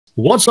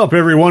What's up,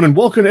 everyone, and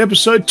welcome to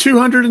episode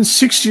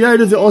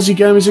 268 of the Aussie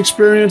Gamers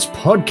Experience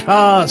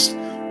podcast.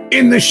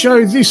 In the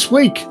show this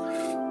week,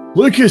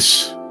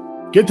 Lucas,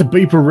 get the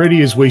beeper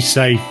ready as we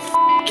say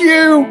F***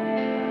 you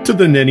to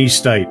the nanny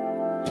state.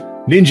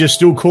 Ninja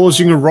still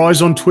causing a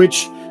rise on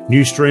Twitch,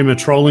 new streamer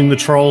trolling the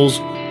trolls,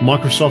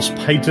 Microsoft's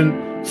patent,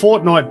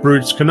 Fortnite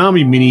Brutes,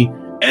 Konami Mini,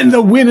 and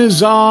the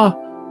winners are,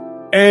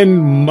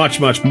 and much,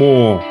 much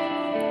more.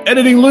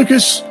 Editing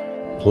Lucas,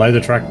 play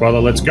the track, brother,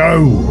 let's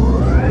go.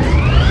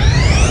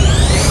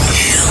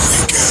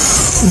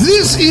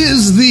 This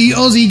is the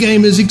Aussie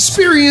Gamers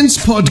Experience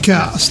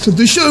podcast,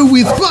 the show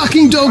with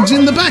barking dogs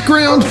in the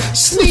background,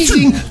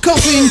 sneezing,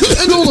 coughing,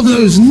 and all of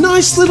those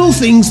nice little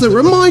things that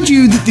remind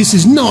you that this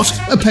is not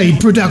a paid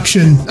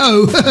production.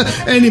 Oh,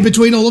 and in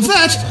between all of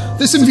that,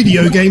 there's some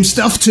video game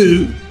stuff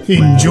too.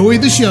 Enjoy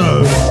the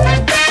show.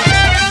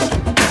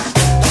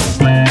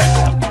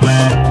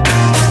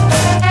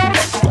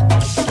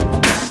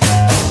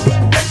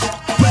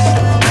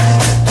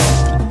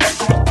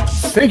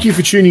 Thank you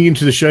for tuning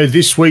into the show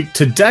this week.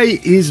 Today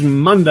is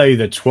Monday,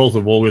 the 12th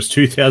of August,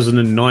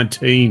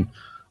 2019.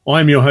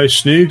 I'm your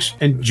host, Snoogs,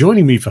 and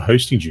joining me for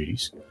hosting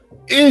duties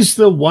is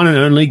the one and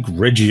only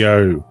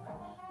Grejio.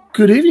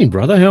 Good evening,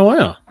 brother. How are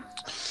you?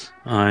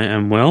 I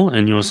am well,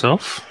 and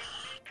yourself?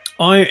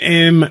 I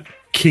am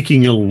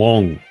kicking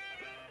along.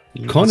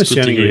 Kind of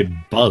sounding a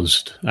bit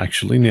buzzed,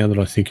 actually, now that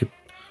I think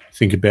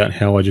about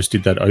how I just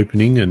did that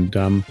opening,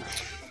 and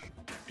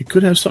it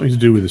could have something to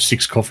do with the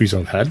 6 coffees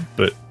I've had,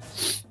 but...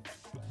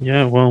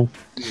 Yeah, well,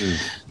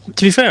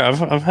 to be fair,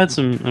 I've had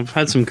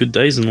some good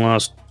days in the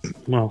last,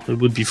 well, it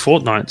would be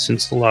fortnight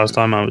since the last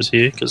time I was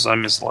here, because I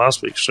missed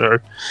last week's show,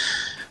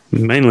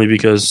 mainly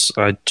because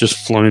I just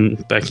flown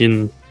back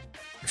in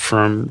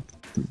from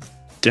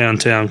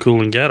downtown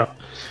Coolangatta,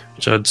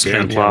 which I'd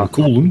spent last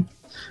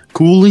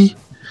Cooley.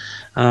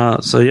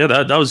 So yeah,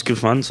 that was good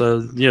fun.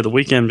 So yeah, the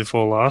weekend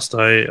before last,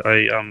 I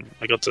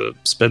got to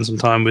spend some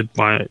time with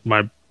my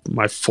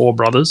 4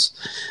 brothers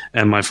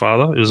and my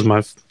father. It's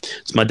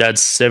my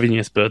dad's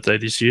 70th birthday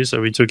this year,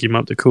 so we took him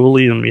up to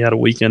Cooley and we had a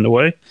weekend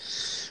away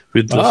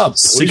with the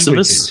 6 of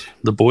us.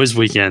 The boys'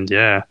 weekend,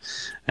 yeah.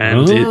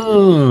 And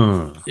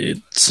it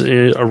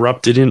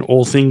erupted in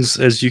all things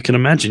as you can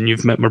imagine.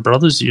 You've met my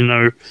brothers, you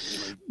know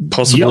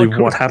possibly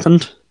what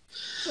happened.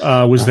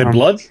 Was there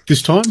blood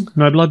this time?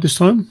 No blood this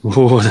time?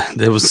 Oh,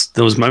 there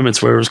was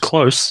moments where it was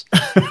close.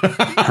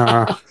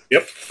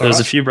 Yep. There was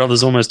a few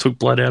brothers almost took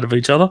blood out of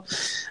each other.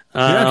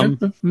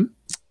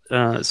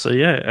 So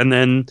yeah, and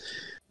then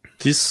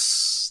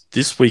this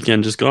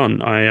weekend just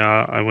gone,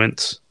 I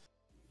went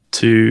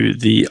to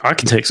the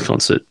Architects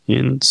concert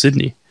in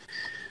Sydney,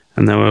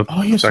 and they were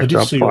I did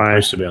see your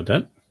post about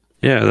that.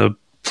 Yeah,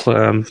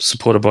 they're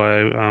supported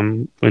by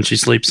When She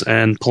Sleeps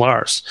and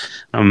Polaris.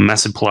 I'm a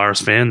massive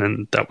Polaris fan,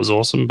 and that was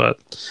awesome. But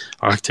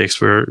Architects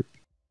were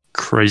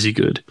crazy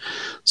good,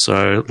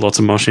 so lots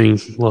of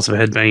moshing, lots of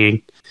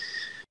headbanging.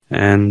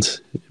 And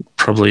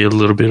probably a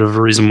little bit of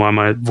a reason why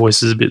my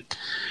voice is a bit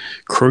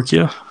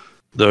croakier,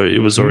 though it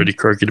was already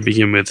croaky to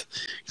begin with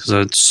because I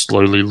was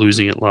slowly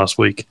losing it last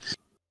week.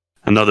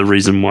 Another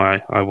reason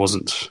why I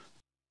wasn't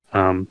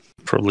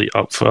probably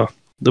up for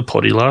the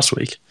potty last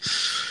week.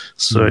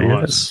 So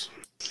nice.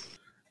 Yes,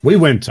 we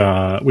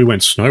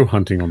went snow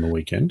hunting on the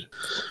weekend.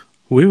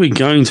 We were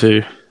going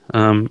to,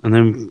 and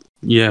then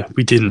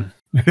we didn't.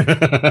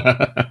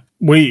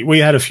 we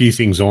had a few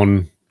things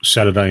on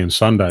Saturday and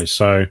Sunday,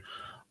 so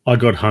I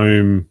got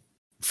home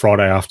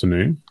Friday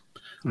afternoon,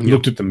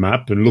 looked at the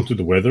map and looked at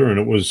the weather, and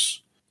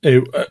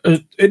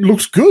it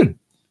looks good.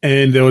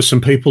 And there were some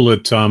people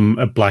at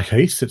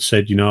Blackheath that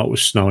said, it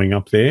was snowing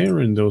up there,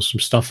 and there was some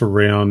stuff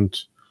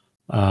around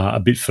a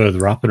bit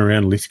further up and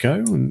around Lithgow.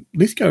 And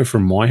Lithgow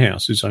from my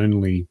house is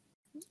only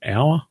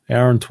hour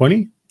and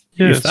 20.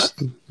 Yeah,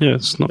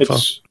 it's not far.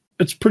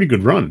 It's a pretty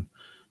good run.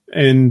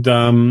 And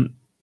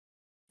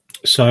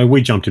so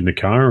we jumped in the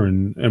car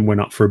and went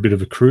up for a bit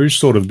of a cruise,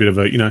 sort of a bit of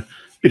a,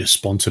 bit of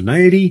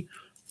spontaneity.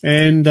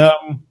 And,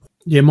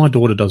 my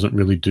daughter doesn't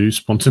really do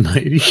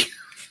spontaneity.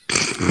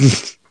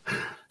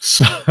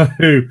 So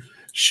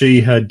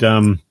she had,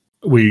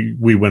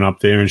 we went up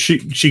there, and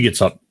she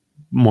gets up,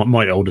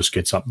 my eldest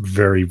gets up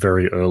very,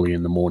 very early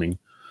in the morning.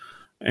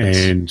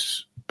 And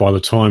by the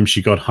time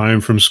she got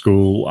home from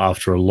school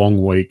after a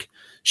long week,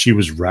 she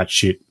was rat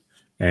shit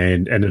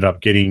and ended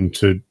up getting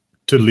to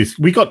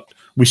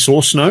we saw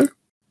snow.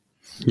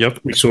 Yep.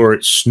 We saw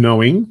it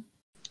snowing.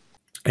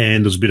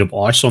 And there's a bit of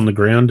ice on the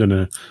ground, and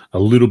a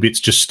little bit's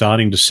just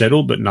starting to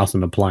settle, but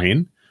nothing to play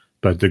in.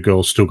 But the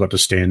girls still got to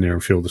stand there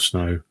and feel the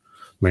snow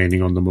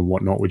landing on them and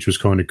whatnot, which was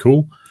kind of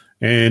cool.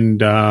 And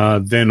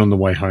then on the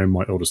way home,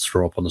 my eldest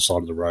threw up on the side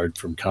of the road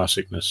from car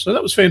sickness. So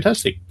that was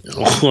fantastic.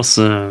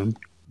 Awesome.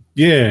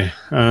 Yeah.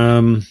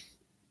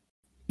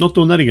 Not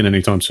doing that again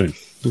anytime soon.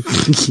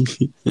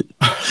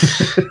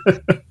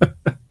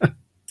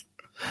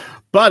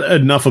 But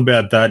enough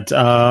about that.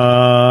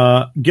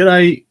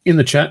 G'day in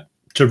the chat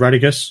to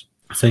Radicus.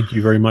 Thank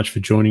you very much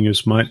for joining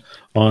us, mate.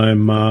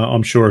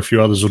 I'm sure a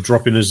few others will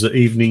drop in as the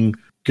evening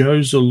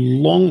goes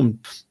along.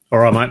 All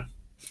right, mate.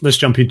 let's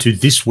jump into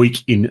this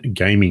week in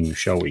gaming,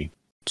 shall we?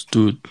 Let's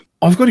do it.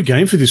 I've got a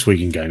game for this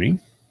week in gaming.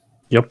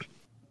 Yep.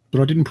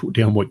 But I didn't put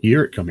down what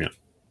year it came out.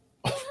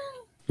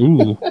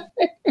 Ooh.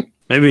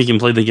 Maybe we can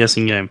play the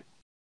guessing game.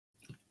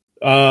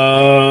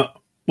 Well,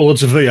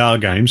 it's a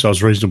VR game, so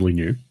it's reasonably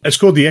new. It's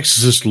called The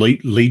Exorcist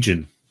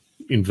Legion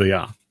in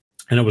VR.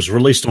 And it was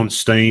released on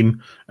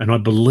Steam, and I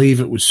believe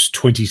it was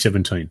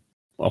 2017.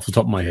 Off the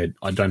top of my head.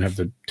 I don't have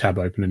the tab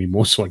open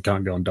anymore, so I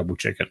can't go and double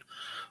check it.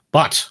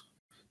 But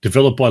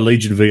developed by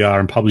Legion VR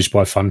and published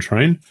by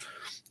Funtrain,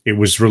 it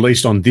was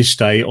released on this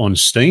day on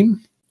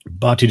Steam,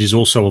 but it is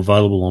also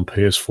available on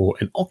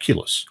PS4 and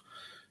Oculus.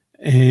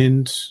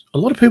 And a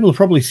lot of people are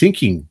probably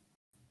thinking,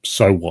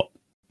 so what?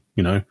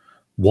 You know,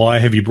 why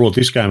have you brought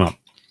this game up?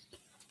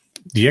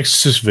 The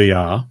Exorcist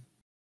VR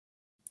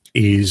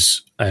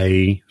is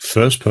a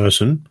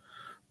first-person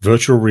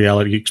virtual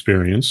reality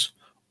experience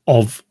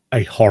of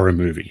a horror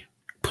movie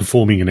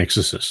performing an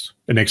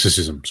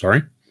exorcism.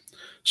 Sorry.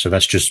 So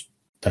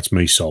that's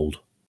me sold.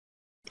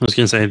 I was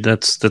going to say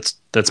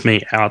that's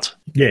me out.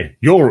 Yeah,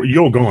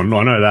 you're gone.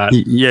 I know that.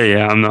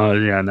 Yeah, I'm not.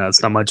 Yeah, no,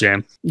 it's not my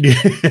jam.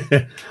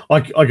 Yeah, I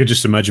could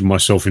just imagine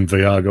myself in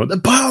VR going, "The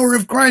power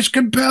of grace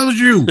compels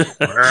you,"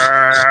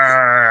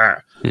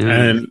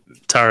 and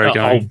Tara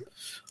going,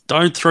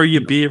 "Don't throw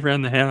your beer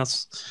around the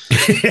house."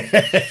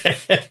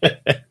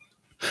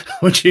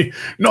 Would you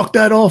knock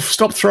that off?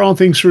 Stop throwing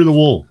things through the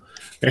wall.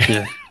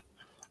 Yeah.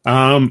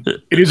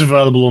 It is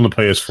available on the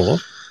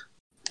PS4.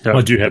 Yep.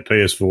 I do have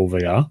PS4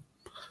 VR.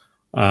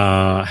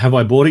 Have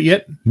I bought it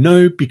yet?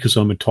 No, because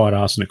I'm a tight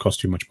ass and it costs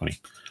too much money.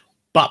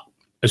 But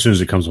as soon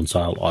as it comes on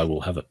sale, I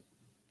will have it.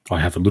 I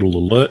have a little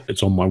alert.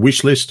 It's on my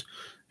wish list.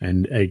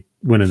 And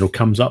when it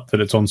comes up that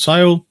it's on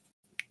sale,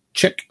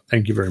 check.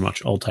 Thank you very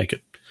much. I'll take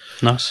it.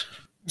 Nice.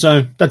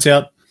 So that's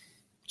out.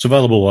 It's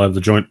available all over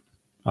the joint.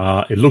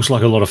 It looks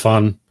like a lot of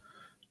fun.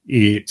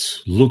 It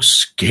looks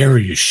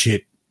scary as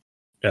shit.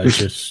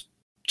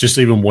 Just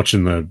even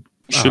watching the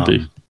should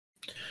be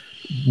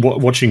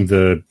watching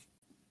the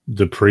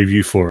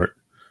preview for it.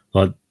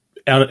 Like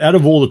out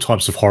of all the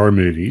types of horror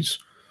movies,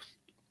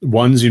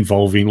 ones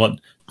involving like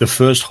the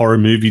first horror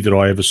movie that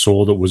I ever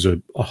saw that was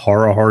a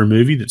horror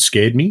movie that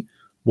scared me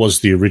was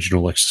the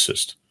original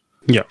Exorcist.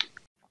 Yeah.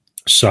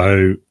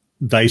 So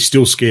they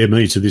still scare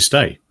me to this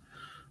day,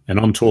 and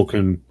I'm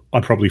talking.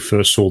 I probably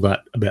first saw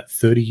that about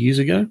 30 years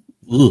ago.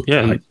 Ugh,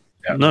 yeah.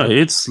 No,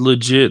 it's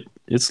legit.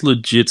 It's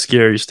legit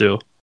scary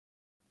still.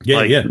 Yeah,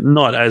 like,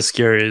 not as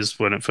scary as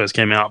when it first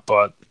came out,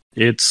 but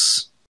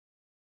it's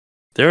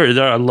there.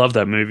 I love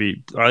that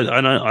movie.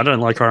 I don't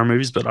like horror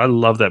movies, but I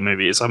love that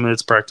movie. Some of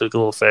its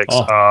practical effects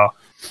are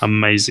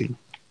amazing.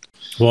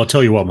 Well, I'll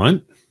tell you what,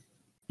 mate.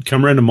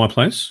 Come around to my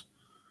place.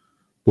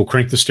 We'll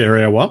crank the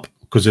stereo up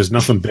because there's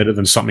nothing better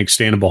than something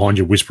standing behind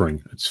you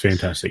whispering. It's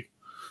fantastic.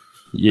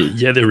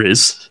 Yeah, there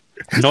is.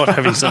 Not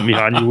having something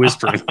behind you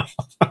whispering.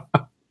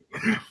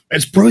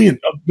 It's brilliant.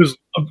 There's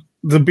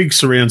the big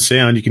surround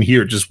sound. You can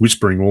hear it just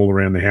whispering all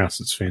around the house.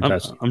 It's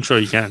fantastic. I'm sure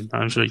you can.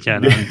 I'm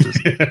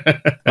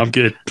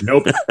good.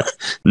 Nope.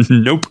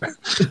 Nope.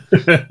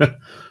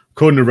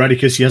 According to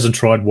Radicus, he hasn't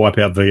tried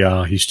Wipeout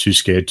VR. He's too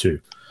scared to.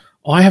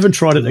 I haven't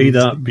tried it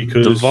either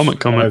because the vomit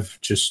comment.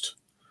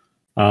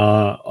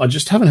 I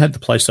just haven't had the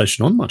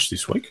PlayStation on much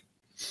this week.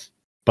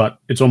 But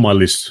it's on my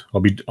list.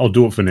 I'll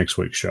do it for next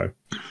week's show.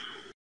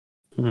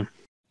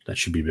 That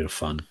should be a bit of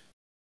fun.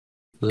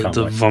 The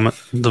vomit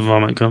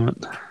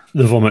comment.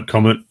 The vomit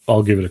comment.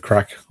 I'll give it a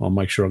crack. I'll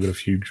make sure I got a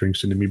few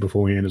drinks into me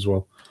beforehand as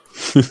well.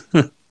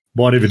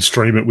 Might even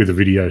stream it with a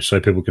video so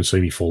people can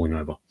see me falling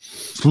over.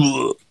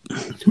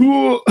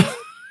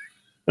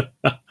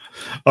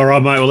 All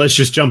right, mate. Well, let's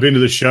just jump into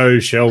the show,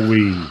 shall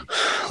we?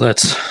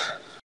 Let's.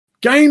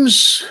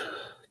 Games.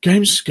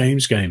 That's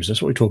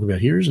what we talk about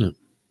here, isn't it?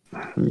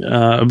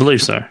 I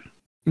believe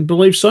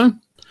so.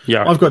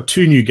 Yeah. I've got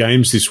 2 new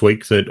games this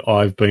week that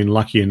I've been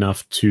lucky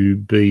enough to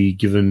be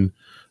given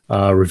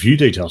review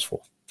details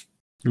for.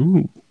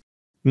 Ooh.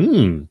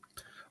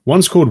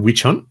 One's called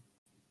Witch Hunt.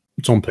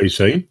 It's on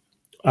PC.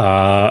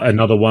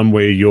 Another one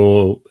where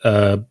you're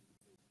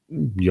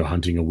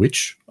hunting a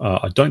witch.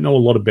 I don't know a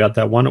lot about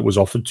that one. It was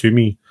offered to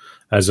me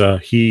as a,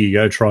 here you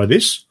go, try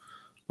this.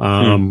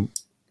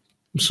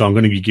 So I'm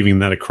going to be giving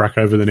that a crack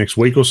over the next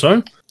week or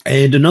so.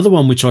 And another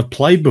one which I've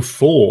played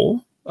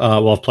before,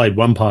 I've played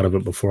one part of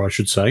it before, I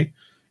should say,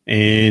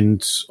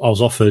 and I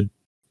was offered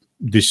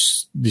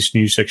this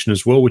new section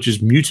as well, which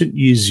is Mutant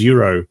Year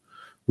Zero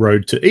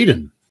Road to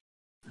Eden.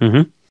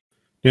 Mm-hmm.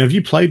 Now, have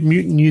you played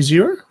Mutant Year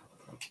Zero?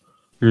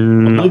 I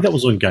believe that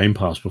was on Game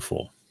Pass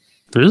before.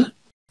 Really?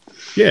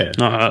 Yeah.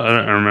 No,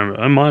 I don't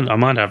remember. I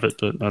might have it,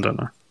 but I don't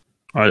know.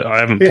 I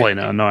haven't played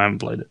it. No, I haven't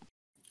played it.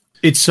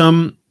 It's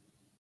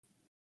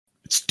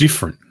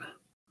different.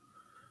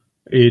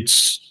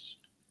 It's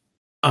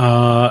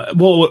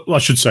well, I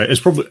should say it's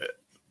probably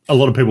a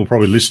lot of people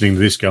probably listening to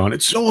this going,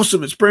 it's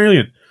awesome, it's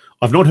brilliant.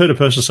 I've not heard a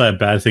person say a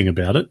bad thing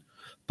about it,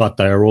 but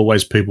they are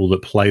always people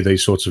that play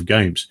these sorts of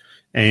games,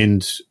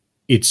 and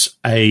it's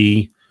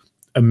a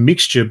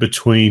mixture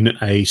between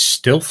a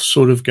stealth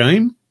sort of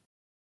game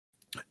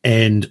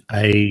and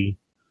a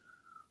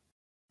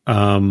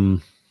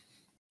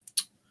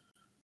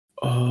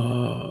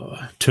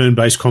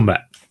turn-based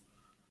combat.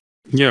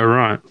 Yeah,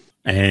 right.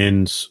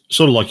 And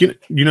sort of like, you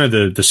know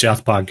the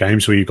South Park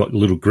games where you've got the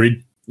little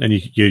grid and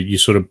you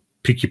sort of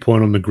pick your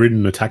point on the grid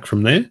and attack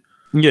from there.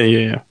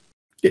 Yeah.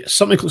 Yeah,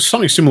 something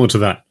similar to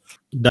that.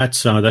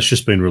 That's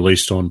just been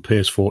released on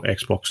PS4,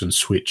 Xbox, and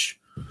Switch.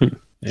 And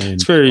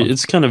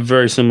it's kind of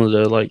very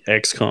similar to like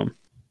XCOM.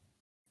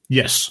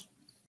 Yes,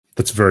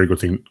 that's a very good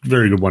thing.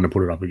 Very good one to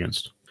put it up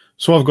against.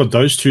 So I've got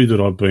those two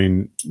that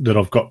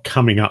I've got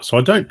coming up. So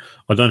I don't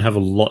have a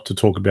lot to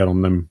talk about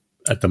on them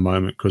at the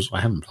moment because I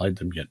haven't played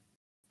them yet.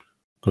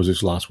 Because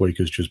this last week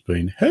has just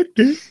been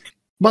hectic.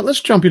 But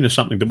let's jump into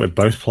something that we've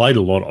both played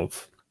a lot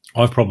of.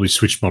 I've probably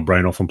switched my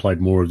brain off and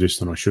played more of this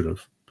than I should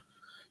have.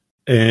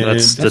 And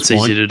that's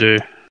easy to do.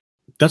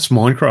 That's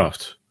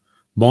Minecraft.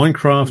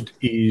 Minecraft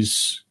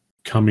is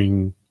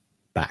coming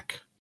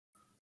back.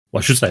 Well,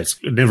 I should say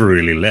it never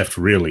really left,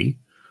 really.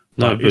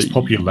 No, but its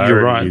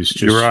popularity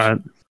is you're right.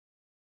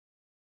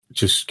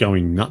 Just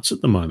going nuts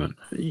at the moment.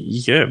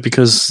 Yeah,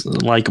 because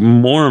like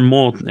more and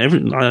more,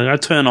 I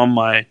turn on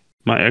my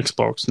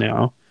Xbox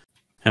now,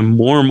 and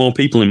more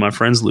people in my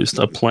friends list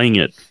are playing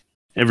it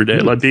every day.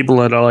 Like people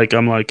that are like,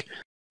 I'm like,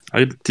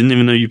 I didn't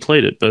even know you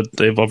played it, but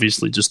they've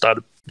obviously just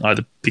started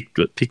either picked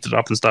it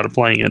up and started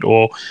playing it,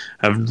 or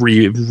have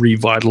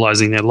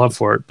revitalizing their love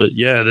for it. But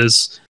yeah,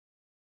 there's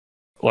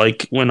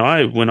like when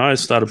I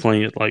started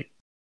playing it like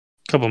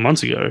a couple of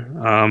months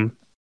ago,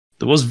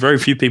 there was very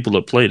few people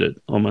that played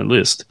it on my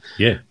list.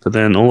 Yeah, but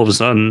then all of a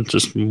sudden,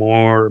 just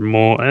more and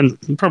more, and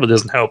it probably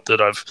doesn't help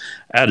that I've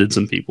added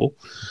some people.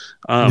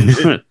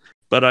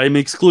 But I'm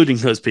excluding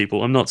those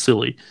people. I'm not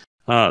silly.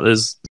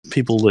 There's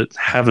people that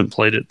haven't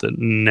played it that are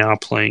now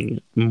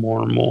playing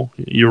more and more.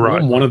 You're right.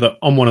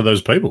 I'm one of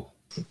those people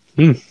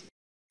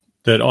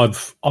that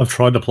I've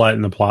tried to play it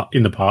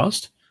in the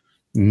past.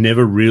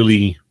 Never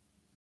really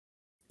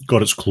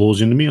got its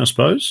claws into me, I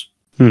suppose.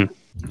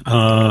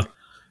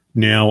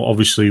 Now,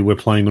 obviously, we're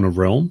playing on a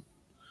realm,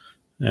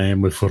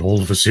 and we've got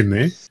all of us in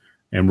there,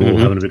 and we're all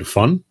having a bit of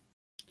fun.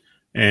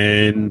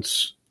 And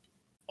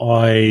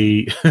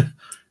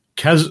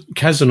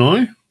Kaz and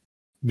I,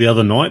 the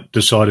other night,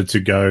 decided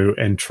to go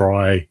and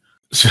try.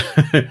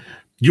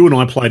 You and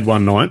I played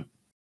one night,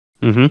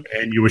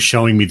 and you were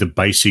showing me the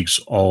basics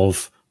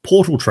of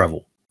portal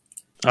travel.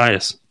 Ah,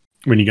 yes.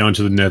 When you go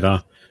into the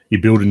Nether, you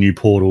build a new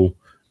portal,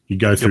 you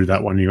go through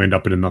that one, you end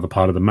up in another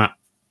part of the map.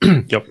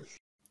 Yep.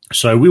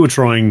 So we were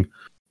trying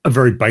a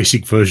very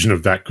basic version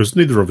of that because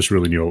neither of us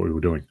really knew what we were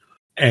doing,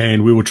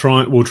 and we were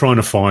trying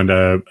to find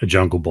a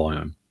jungle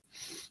biome.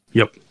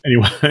 Yep.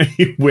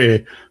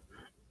 Anyway,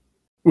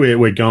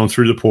 we're going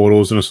through the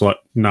portals, and it's like,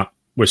 nah,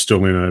 we're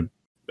still in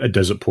a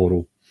desert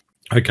portal.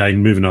 Okay,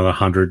 move another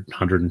 100,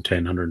 110,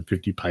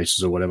 150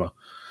 paces or whatever.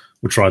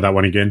 We'll try that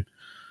one again.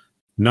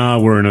 Nah,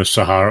 we're in a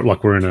Sahara,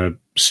 like we're in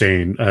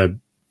a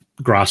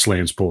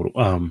grasslands portal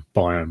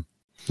biome.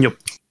 Yep.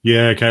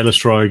 Yeah, okay, let's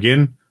try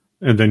again.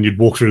 And then you'd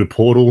walk through the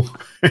portal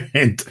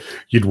and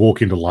you'd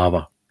walk into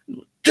lava.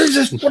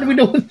 Jesus, what are we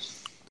doing?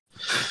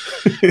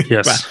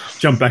 Yes.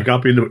 Jump back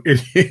up into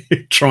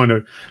it, trying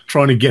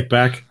to get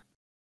back.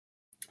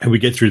 And we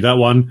get through that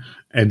one,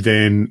 and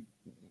then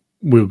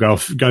we'll go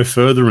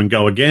further and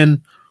go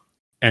again.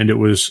 And it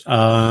was,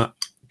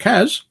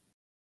 Kaz,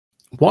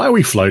 why are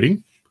we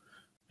floating?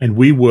 And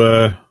we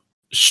were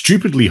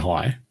stupidly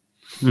high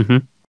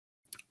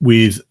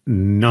with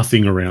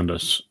nothing around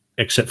us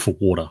except for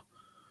water.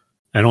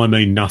 And I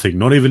mean nothing,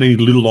 not even any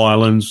little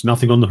islands,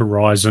 nothing on the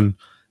horizon,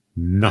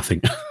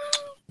 nothing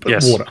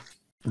but water.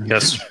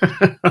 Yes.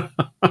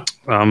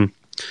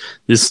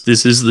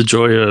 This is the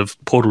joy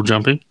of portal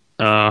jumping.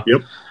 Yep.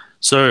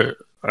 So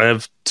I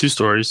have two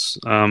stories,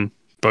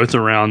 both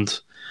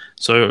around.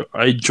 So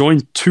I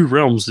joined two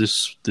realms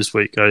this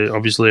week. I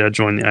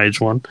joined the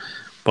Age one,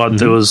 but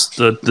there was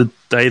the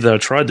day that I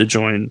tried to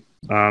join.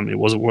 It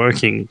wasn't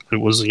working. It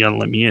wasn't going to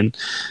let me in,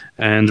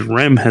 and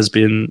Rem has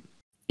been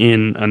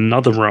in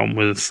another realm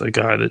with a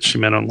guy that she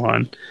met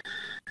online,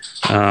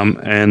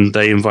 and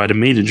they invited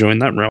me to join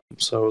that realm.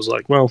 So I was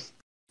like, well,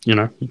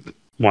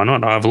 why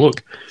not? I'll have a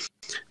look.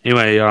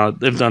 Anyway,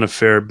 they've done a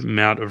fair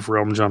amount of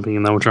realm jumping,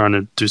 and they were trying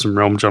to do some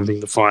realm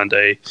jumping to find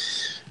a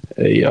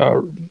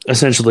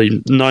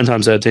essentially 9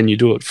 times out of 10 you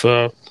do it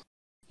for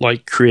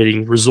like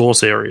creating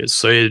resource areas,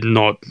 so you're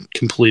not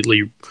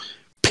completely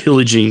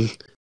pillaging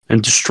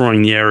and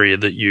destroying the area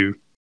that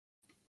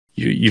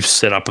you've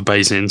set up a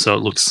base in, so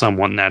it looks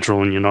somewhat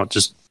natural, and you're not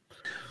just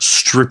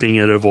stripping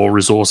it of all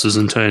resources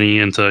and turning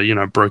it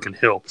into Broken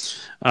Hill.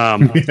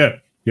 Yeah.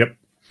 Yep.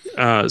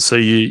 So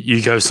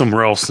you go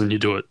somewhere else and you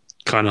do it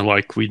kind of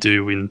like we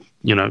do in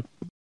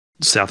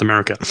South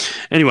America.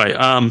 Anyway,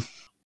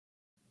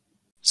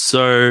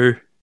 so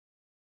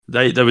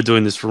they were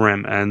doing this for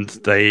Rem, and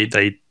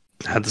they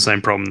had the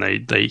same problem.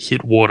 They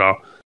hit water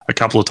a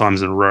couple of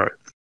times in a row.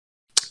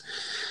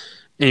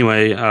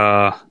 Anyway,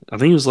 I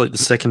think it was like the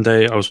second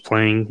day I was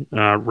playing,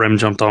 Rem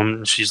jumped on,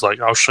 and she's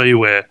like, I'll show you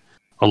where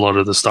a lot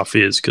of the stuff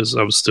is, because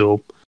I was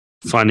still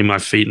finding my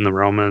feet in the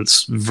realm, and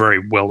it's a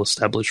very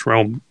well-established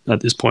realm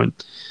at this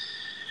point.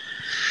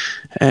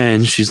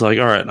 And she's like,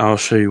 all right, I'll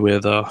show you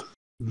where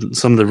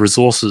some of the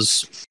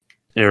resources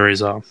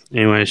areas are.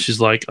 Anyway,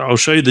 she's like, I'll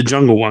show you the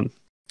jungle one,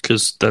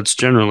 because that's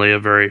generally a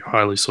very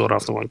highly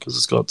sought-after one, because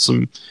it's got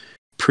some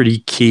pretty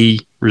key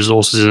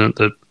resources in it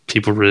that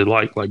people really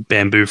like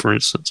bamboo, for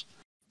instance.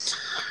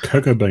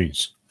 Cocoa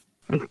beans.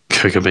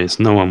 Cocoa beans.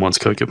 No one wants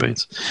cocoa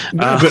beans.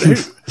 No, but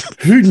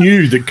who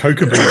knew that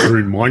cocoa beans were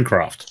in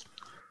Minecraft?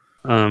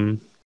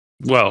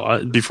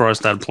 Well, before I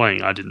started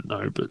playing, I didn't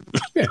know, but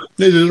yeah,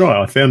 neither did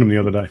I. I found them the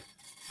other day.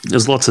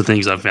 There's lots of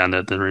things I've found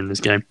out that are in this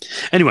game.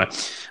 Anyway,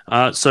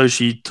 so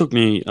she took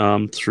me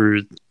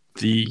through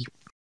the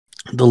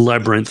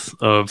labyrinth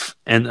of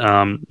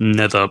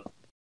nether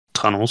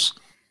tunnels.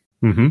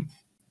 Mm-hmm.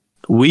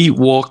 We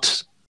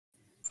walked,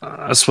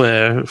 I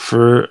swear,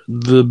 for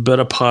the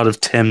better part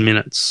of 10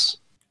 minutes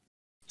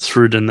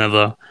through the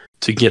nether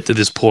to get to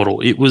this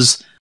portal. It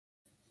was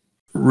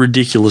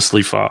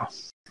ridiculously far,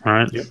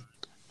 right? Yep.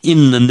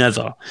 In the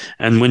nether.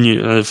 And when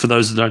you, for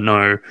those who don't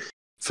know,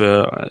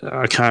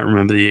 I can't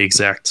remember the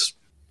exact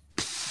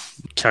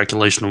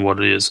calculation of what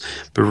it is,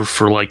 but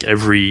for like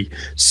every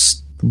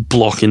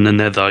block in the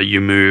nether,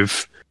 you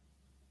move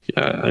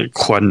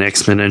quite an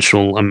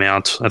exponential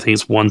amount. I think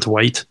it's 1 to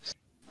 8.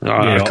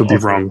 I could be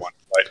wrong.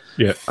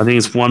 Yeah, I think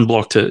it's 1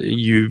 block to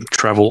you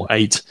travel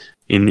 8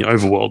 in the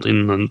overworld,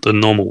 in the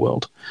normal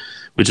world,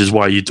 which is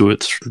why you do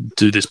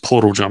this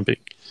portal jumping.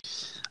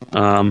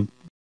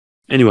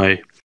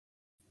 Anyway,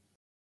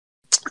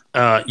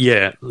 I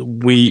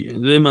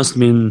must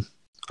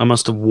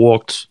have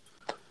walked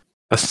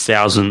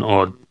 1,000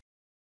 odd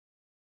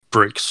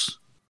bricks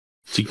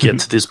to get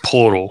to this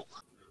portal,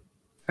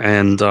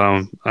 and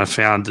I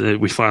found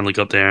we finally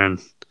got there,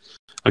 and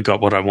I got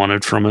what I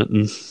wanted from it,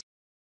 and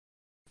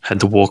had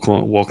to walk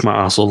my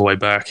ass all the way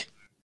back.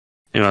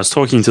 Anyway, I was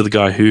talking to the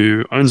guy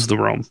who owns the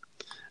realm,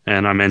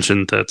 and I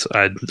mentioned that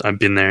I'd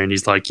been there, and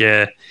he's like,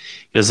 yeah,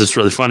 he goes, it's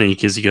really funny,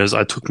 because he goes,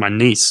 I took my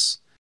niece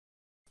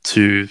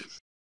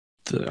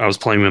I was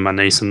playing with my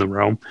niece in the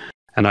realm,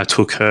 and I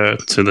took her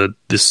to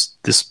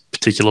this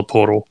particular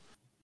portal,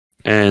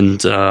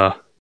 and it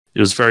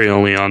was very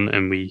early on,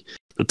 and the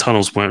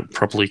tunnels weren't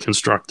properly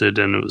constructed,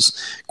 and it was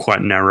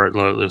quite narrow.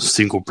 There was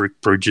single brick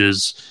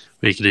bridges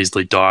where you could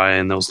easily die,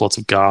 and there was lots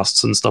of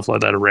ghasts and stuff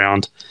like that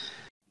around.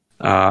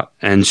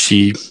 And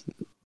she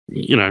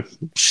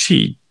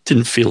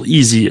didn't feel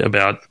easy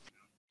about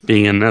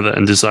being in Nether,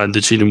 and decided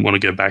that she didn't want to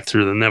go back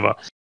through the Nether,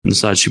 and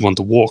decided she wanted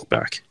to walk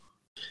back.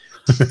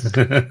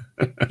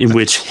 In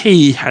which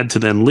he had to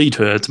then lead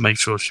her to make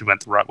sure she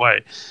went the right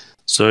way.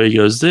 So he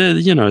goes,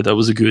 that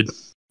was a good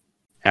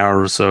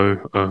hour or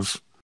so of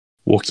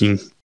walking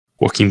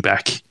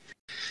back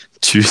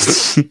to.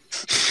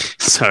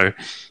 So,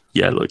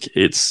 yeah, look,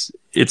 it's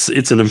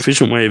an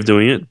efficient way of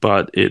doing it,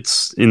 but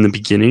it's in the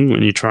beginning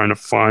when you're trying to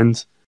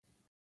find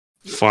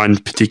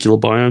particular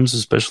biomes,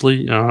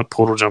 especially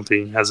portal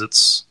jumping has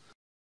its,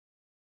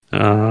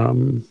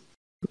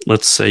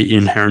 let's say,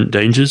 inherent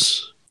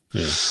dangers.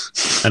 Yeah,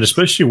 and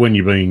especially when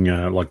you're being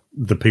like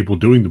the people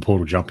doing the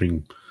portal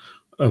jumping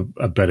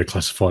are better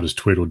classified as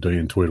Tweedledee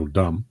and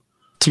Tweedledum.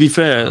 To be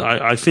fair,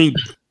 I think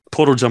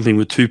portal jumping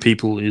with 2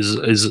 people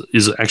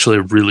is actually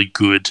a really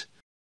good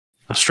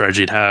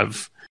strategy to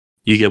have.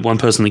 You get one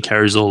person that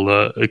carries all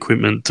the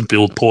equipment to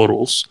build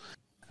portals,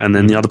 and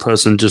then the other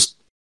person just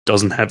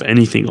doesn't have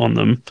anything on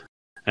them.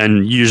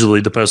 And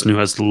usually the person who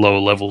has the lower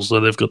levels, so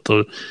they've got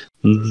the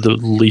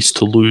least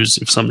to lose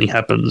if something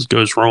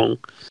goes wrong.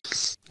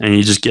 And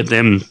you just get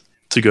them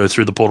to go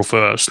through the portal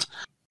first.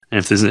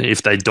 And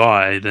if they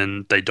die,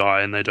 then they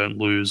die, and they don't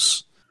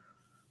lose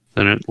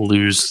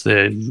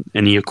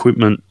any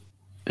equipment,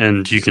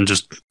 and you can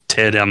just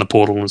tear down the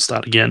portal and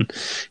start again.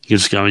 You can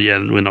just go, yeah,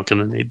 we're not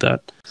going to need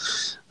that.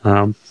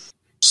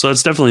 So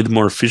it's definitely the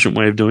more efficient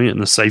way of doing it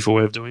and the safer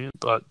way of doing it.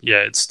 But yeah,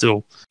 it's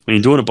still, when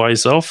you're doing it by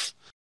yourself,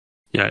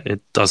 yeah,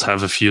 it does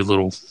have a few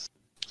little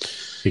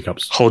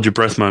hiccups, hold your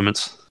breath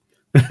moments.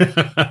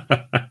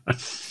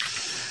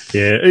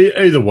 Yeah,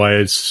 either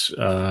way,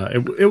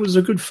 it was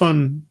a good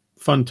fun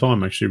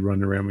time actually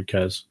running around with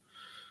Kaz.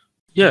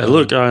 Yeah,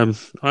 look, I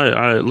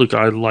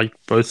liked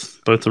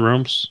both the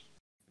realms.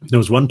 There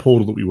was one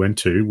portal that we went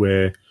to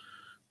where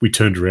we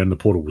turned around, the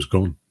portal was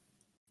gone,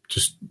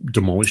 just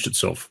demolished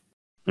itself.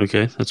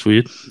 Okay, that's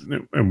weird.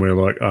 And we're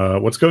like,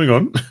 what's going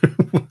on?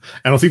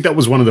 And I think that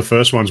was one of the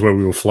first ones where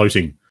we were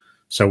floating.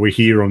 So we're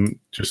here on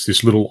just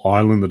this little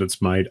island that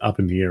it's made up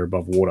in the air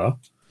above water.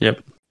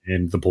 Yep.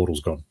 And the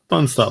portal's gone.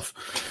 Fun stuff.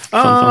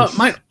 Fun.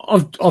 Mate,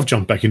 I've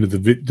jumped back into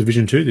the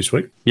Division 2 this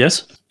week.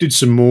 Yes. Did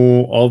some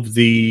more of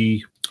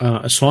the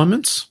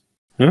assignments.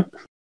 Yeah.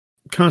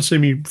 Can't see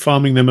me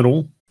farming them at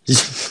all.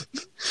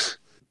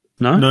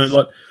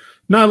 No?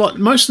 Like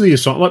most of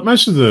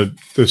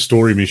the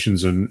story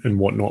missions and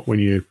whatnot, when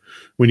you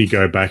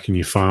go back and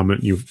you farm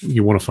it,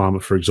 you want to farm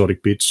it for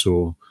exotic bits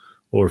or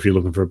if you're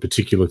looking for a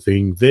particular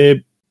thing,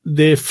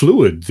 they're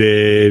fluid.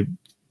 There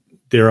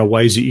are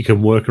ways that you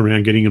can work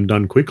around getting them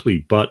done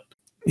quickly. But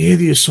yeah,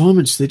 the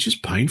assignments, they're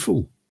just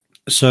painful.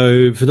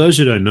 So for those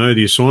who don't know,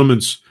 the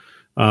assignments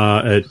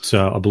at,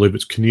 I believe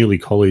it's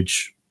Keneally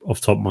College,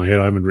 off the top of my head,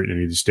 I haven't written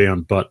any of this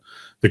down, but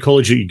the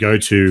college that you go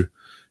to,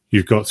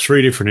 you've got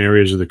 3 different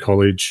areas of the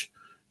college.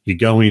 You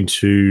go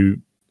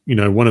into,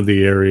 one of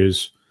the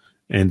areas,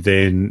 and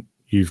then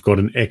you've got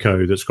an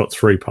echo that's got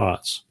 3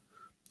 parts,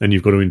 and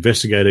you've got to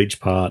investigate each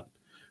part,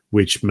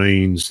 which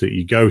means that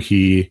you go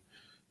here,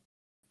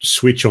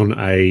 switch on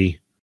A,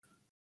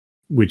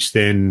 which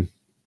then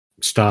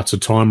starts a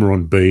timer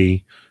on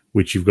B,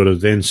 which you've got to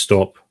then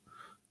stop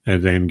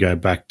and then go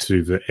back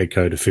to the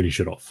echo to finish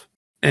it off.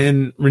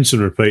 And rinse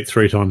and repeat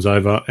 3 times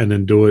over, and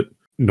then do it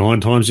 9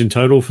 times in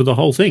total for the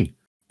whole thing.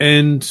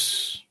 And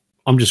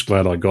I'm just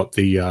glad I got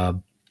the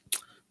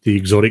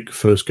exotic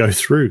first go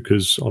through,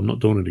 because I'm not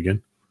doing it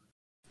again.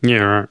 Yeah,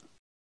 right.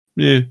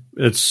 Yeah,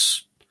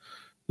 it's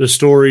the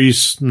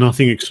story's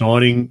nothing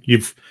exciting.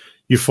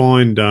 You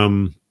find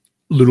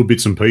little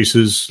bits and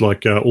pieces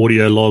like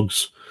audio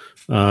logs,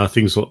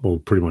 things like, well,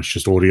 pretty much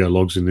just audio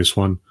logs in this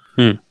one,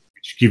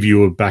 which give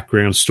you a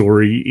background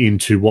story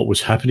into what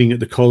was happening at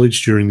the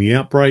college during the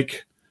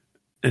outbreak.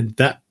 And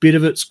that bit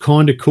of it's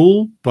kind of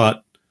cool,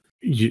 but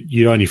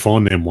you only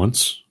find them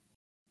once.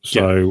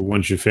 So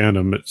once you found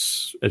them,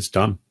 it's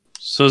done.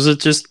 So is it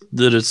just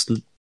that it's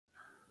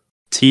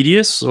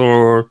tedious,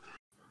 or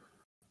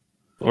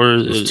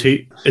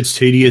it's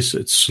tedious,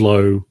 it's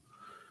slow,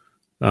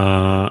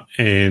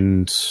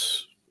 and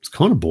it's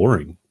kind of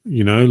boring.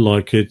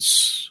 Like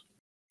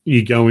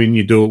you go in,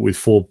 you do it with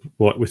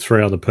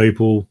 3 other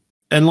people,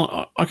 and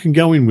like, I can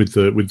go in with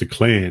the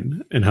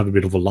clan and have a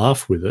bit of a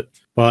laugh with it,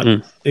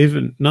 but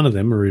even none of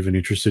them are even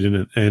interested in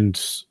it, and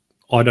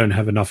I don't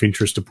have enough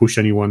interest to push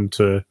anyone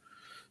to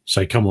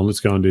say, come on,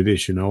 let's go and do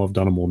this. I've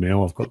done them all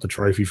now. I've got the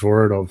trophy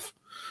for it. I've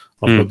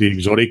got the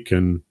exotic,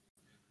 and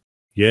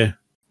yeah,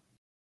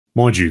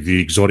 mind you, the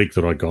exotic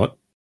that I got,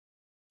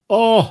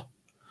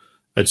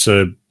 it's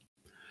a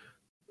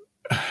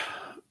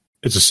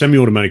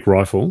semi-automatic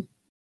rifle,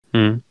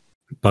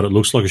 but it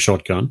looks like a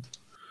shotgun.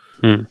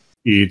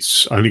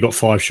 It's only got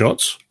 5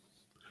 shots.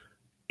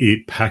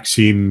 It packs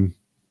in,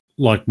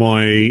 like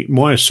my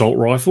assault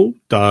rifle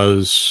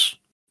does.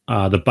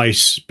 The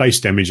base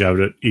damage of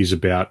it is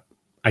about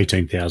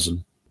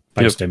 18,000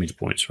 base damage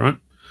points, right?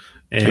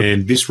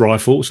 And this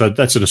rifle, so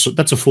that's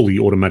a fully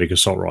automatic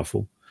assault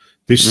rifle.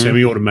 This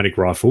semi-automatic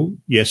rifle,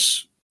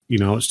 yes,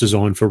 it's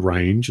designed for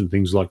range and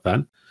things like that,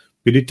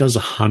 but it does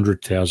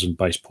 100,000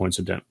 base points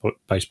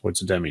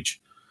of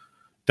damage.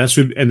 That's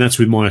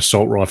with my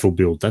assault rifle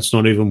build. That's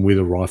not even with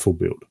a rifle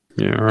build.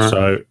 Yeah, right.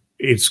 So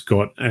it's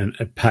got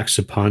it packs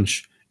a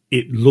punch.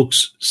 It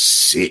looks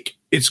sick.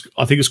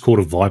 I think it's called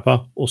a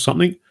Viper or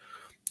something,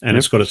 and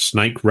it's got a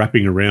snake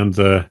wrapping around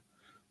the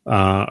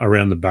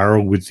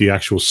barrel with the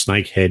actual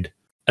snake head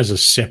as a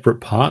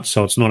separate part.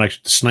 So it's not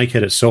actually the snake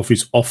head itself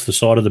is off the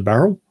side of the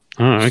barrel.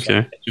 Oh,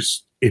 okay.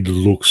 So it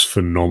looks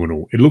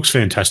phenomenal. It looks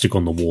fantastic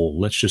on the wall.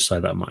 Let's just say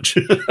that much.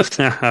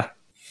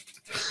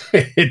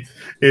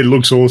 It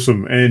looks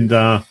awesome, and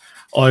I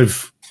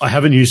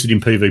haven't used it in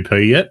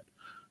PvP yet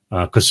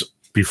because,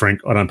 to be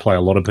frank, I don't play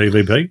a lot of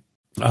PvP.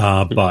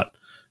 But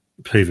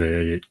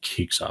PvE, it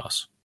kicks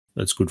ass.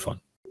 That's good fun.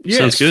 Yes.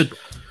 Sounds good.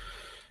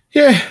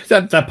 Yeah,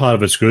 that part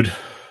of it's good.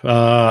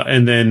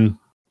 And then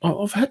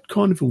I've had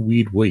kind of a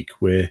weird week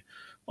where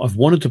I've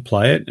wanted to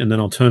play it, and then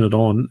I'll turn it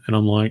on, and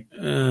I'm like,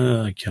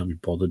 I can't be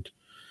bothered.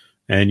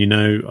 And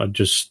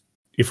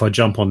if I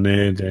jump on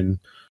there, then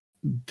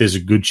there's a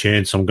good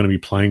chance I'm going to be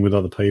playing with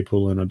other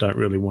people, and I don't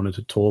really want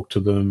to talk to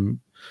them.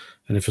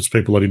 And if it's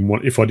people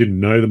if I didn't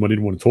know them, I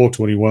didn't want to talk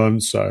to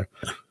anyone. So,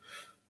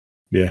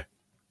 yeah.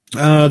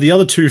 The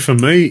other 2 for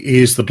me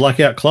is the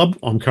Blackout Club.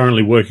 I'm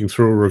currently working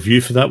through a review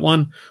for that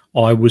one.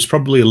 I was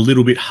probably a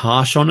little bit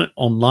harsh on it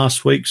on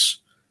last week's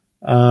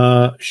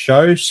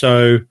show,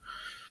 so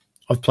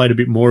I've played a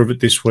bit more of it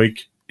this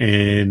week,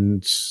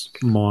 and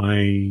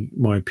my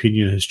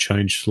opinion has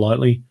changed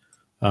slightly.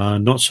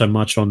 Not so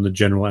much on the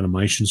general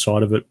animation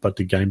side of it, but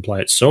the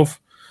gameplay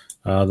itself.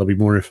 There'll be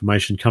more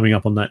information coming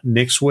up on that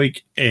next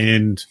week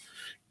and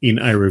in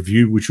a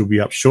review which will be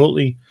up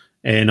shortly.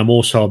 And I'm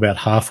also about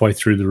halfway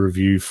through the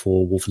review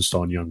for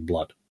Wolfenstein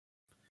Youngblood.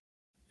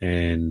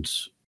 And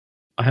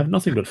I have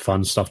nothing but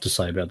fun stuff to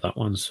say about that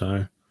one.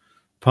 So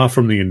apart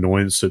from the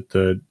annoyance that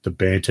the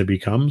banter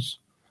becomes,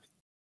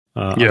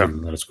 other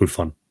than that, it's good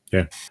fun.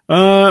 Yeah.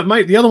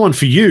 Mate, the other one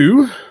for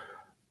you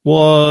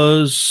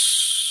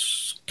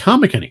was Car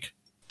Mechanic.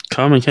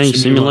 Car Mechanic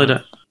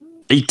Simulator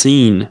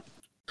 18.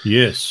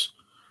 Yes.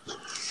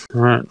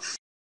 Right.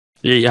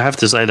 Yeah, you have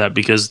to say that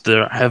because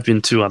there have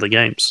been 2 other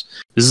games.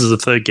 This is the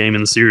 3rd game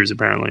in the series,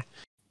 apparently.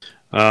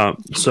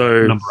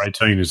 So number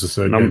 18 is the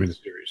 3rd game in the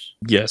series.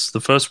 Yes, the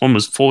first one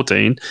was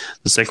 14,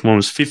 the second one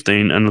was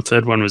 15, and the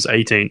 3rd one was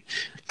 18.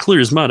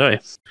 Clear as mud, eh?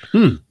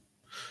 All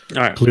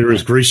right. Clear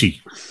as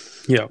greasy.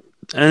 Yeah,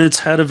 and it's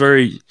had a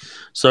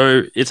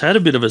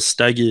bit of a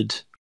staggered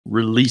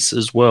release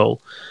as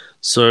well.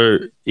 So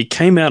it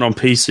came out on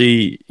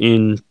PC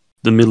in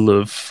the middle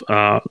of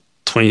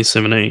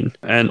 2017,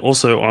 and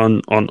also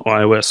on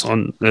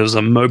iOS. There's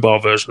a mobile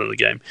version of the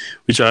game,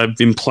 which I've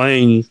been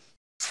playing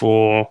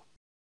for,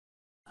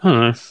 I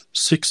don't know,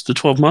 6 to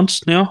 12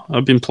 months now.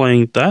 I've been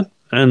playing that,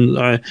 and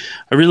I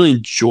really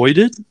enjoyed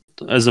it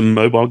as a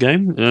mobile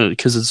game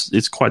because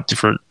it's quite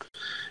different.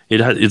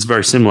 It's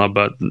very similar,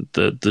 but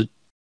the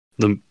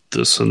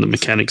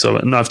mechanics of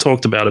it, and I've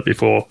talked about it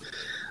before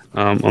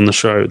on the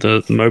show,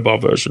 the mobile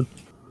version.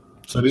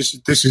 So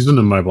this isn't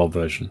a mobile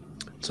version.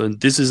 So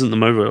this isn't the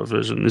mobile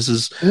version. This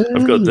is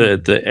I've got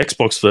the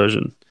Xbox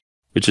version,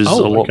 which is a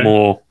lot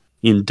more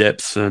in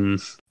depth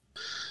and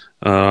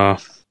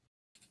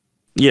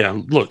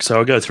Look, so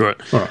I'll go through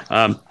it. All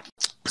right.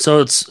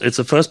 So it's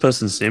a first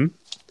person sim.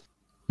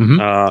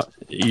 Mm-hmm.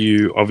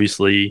 You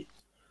obviously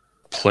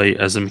play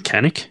as a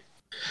mechanic.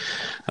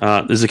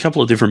 There's a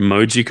couple of different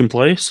modes you can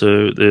play.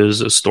 So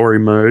there's a story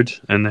mode,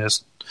 and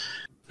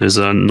there's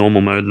a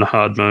normal mode and a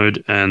hard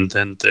mode, and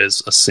then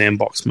there's a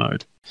sandbox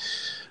mode.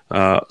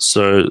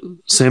 So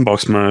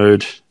sandbox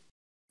mode...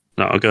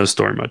 No, I'll go to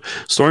story mode.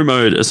 Story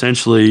mode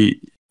essentially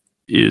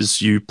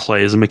is you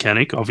play as a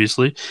mechanic,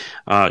 obviously.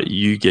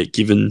 You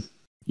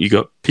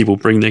got people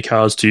bring their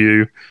cars to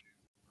you,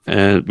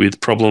 and with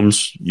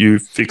problems, you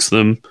fix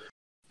them,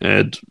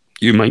 and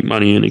you make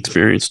money and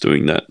experience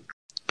doing that.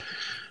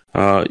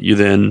 You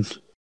then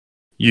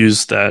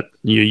use the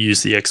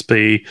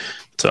XP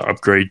to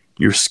upgrade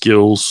your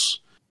skills,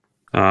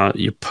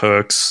 your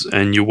perks,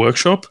 and your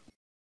workshop.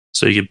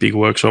 So you get big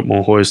workshop,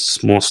 more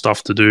hoists, more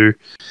stuff to do.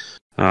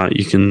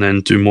 You can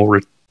then do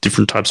more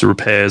different types of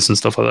repairs and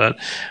stuff like that.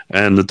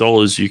 And the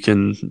dollars you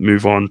can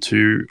move on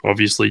to,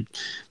 obviously,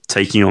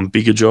 taking on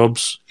bigger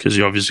jobs, because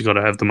you obviously got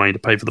to have the money to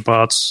pay for the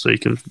parts so you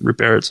can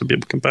repair it so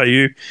people can pay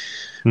you.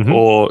 Mm-hmm.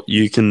 Or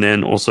you can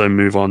then also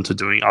move on to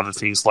doing other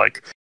things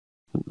like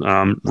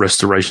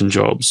restoration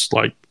jobs,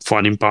 like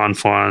finding barn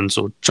finds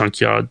or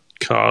junkyard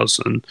cars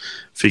and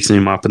fixing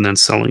them up and then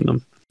selling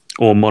them,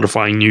 or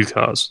modifying new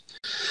cars.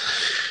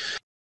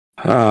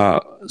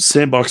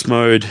 Sandbox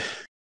mode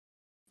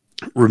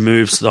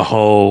removes the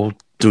whole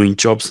doing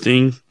jobs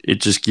thing.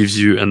 It just gives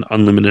you an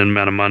unlimited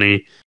amount of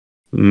money,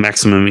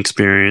 maximum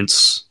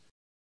experience.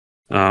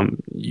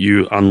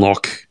 You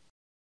unlock...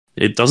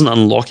 It doesn't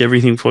unlock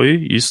everything for you.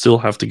 You still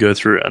have to go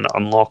through and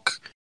unlock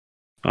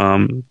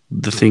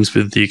the things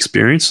with the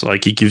experience.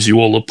 Like, it gives you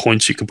all the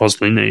points you could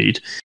possibly need,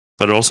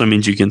 but it also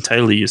means you can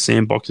tailor your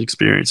sandbox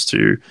experience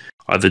to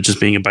either just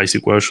being a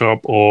basic workshop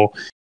or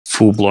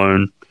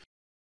full-blown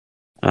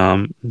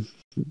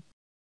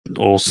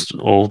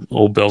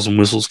all bells and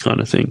whistles kind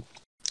of thing.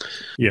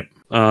 Yep.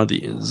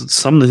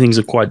 Some of the things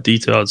are quite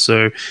detailed.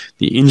 So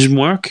the engine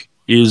work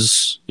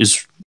is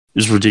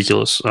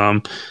ridiculous.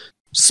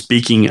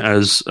 Speaking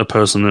as a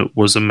person that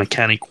was a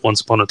mechanic once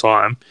upon a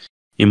time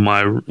in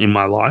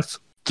my life,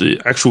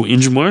 the actual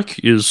engine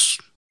work is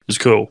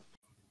cool.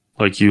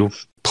 Like, you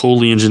pull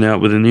the engine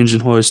out with an engine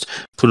hoist,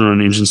 put it on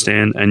an engine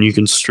stand, and you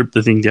can strip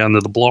the thing down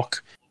to the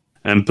block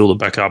and build it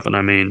back up. And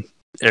I mean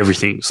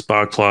everything: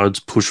 spark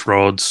plugs, push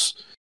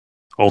rods,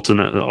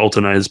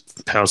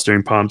 alternators, power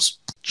steering pumps,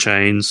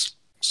 chains.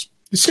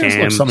 It sounds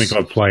like something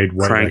I played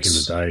way back in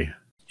the day.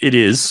 It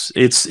is.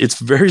 It's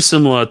very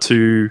similar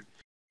to...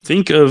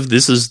 Think of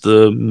this as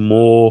the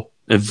more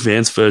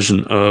advanced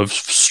version of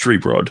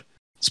Street Rod,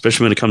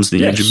 especially when it comes to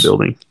the engine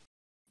building.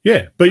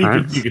 Yeah, but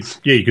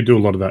you could do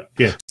a lot of that.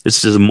 Yeah,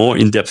 it's just a more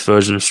in-depth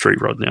version of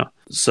Street Rod now.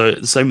 So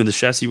the same with the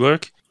chassis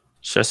work.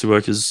 Chassis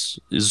work is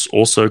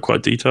also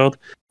quite detailed.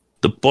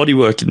 The body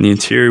work and the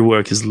interior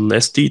work is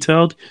less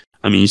detailed.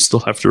 I mean, you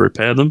still have to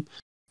repair them,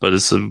 but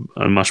it's a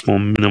much more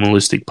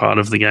minimalistic part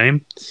of the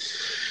game.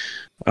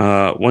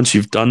 Once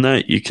you've done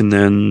that, you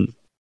can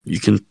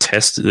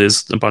test.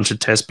 There's a bunch of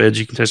test beds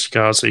you can test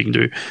your car, so you can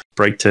do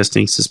brake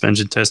testing,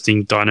 suspension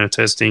testing, dyno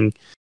testing.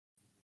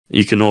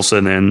 You can also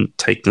then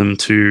take them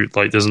to,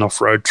 like, there's an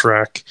off-road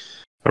track,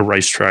 a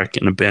racetrack,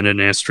 an abandoned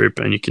airstrip,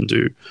 and you can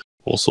do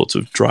all sorts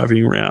of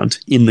driving around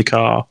in the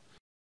car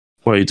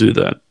while you do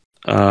that.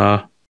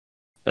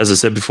 As I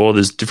said before,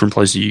 there's different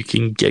places you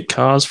can get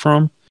cars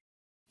from.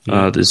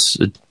 There's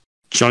a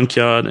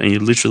junkyard, and you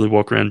literally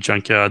walk around the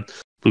junkyard,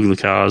 look at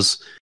the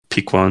cars,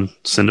 pick one,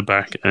 send it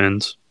back,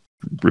 and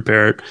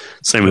repair it.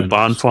 Same with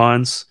barn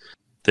finds.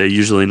 They're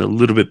usually in a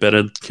little bit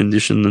better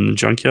condition than the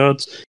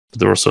junkyards, but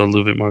they're also a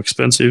little bit more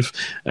expensive.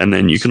 And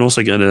then you can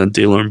also go to a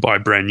dealer and buy a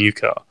brand new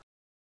car,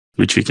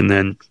 which you can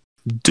then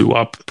do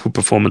up, put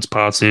performance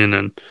parts in,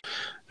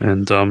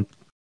 and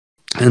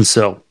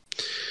sell.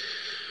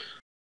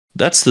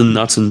 That's the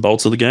nuts and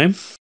bolts of the game.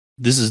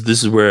 This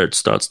is where it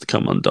starts to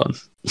come undone.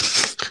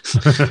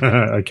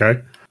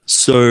 Okay.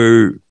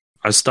 So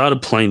I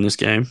started playing this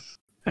game,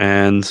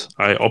 and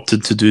I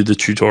opted to do the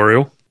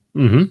tutorial.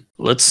 Mm-hmm.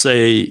 Let's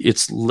say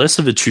it's less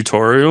of a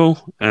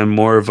tutorial and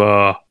more of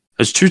a...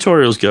 As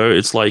tutorials go,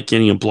 it's like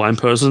getting a blind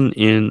person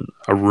in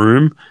a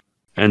room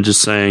and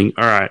just saying,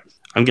 all right,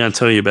 I'm going to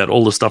tell you about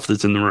all the stuff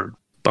that's in the room.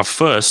 But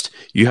first,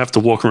 you have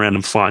to walk around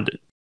and find it.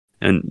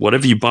 And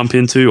whatever you bump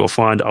into or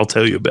find, I'll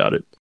tell you about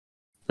it.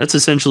 That's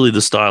essentially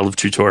the style of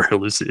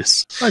tutorial is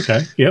this.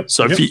 Okay. Yep.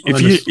 So yep.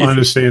 if I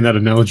understand that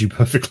analogy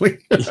perfectly.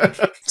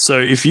 so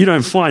if you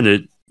don't find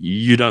it,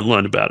 you don't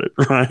learn about it,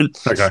 right?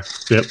 Okay.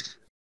 Yep.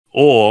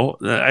 Or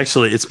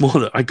actually, it's more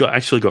that I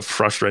got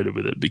frustrated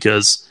with it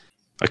because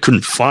I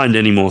couldn't find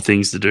any more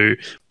things to do,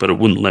 but it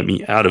wouldn't let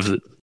me out of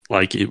it.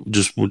 Like it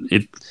just would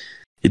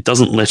it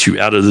doesn't let you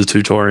out of the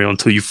tutorial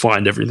until you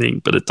find everything,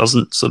 but it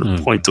doesn't sort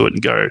of point to it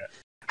and go,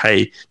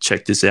 "Hey,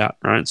 check this out,"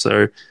 right?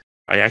 So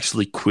I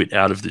actually quit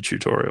out of the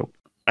tutorial.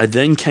 I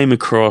then came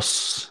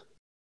across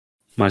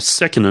my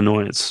second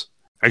annoyance.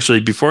 Actually,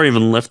 before I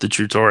even left the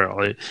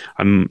tutorial,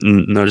 I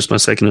noticed my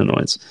second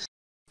annoyance.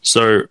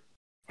 So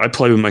I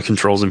play with my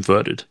controls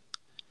inverted.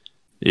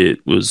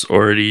 It was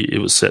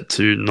set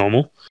to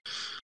normal.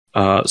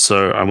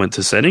 So I went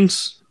to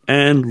settings,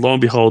 and lo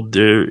and behold,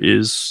 there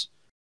is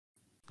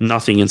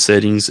nothing in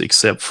settings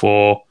except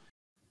for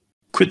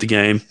quit the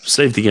game,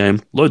 save the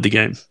game, load the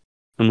game.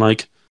 I'm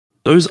like,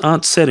 those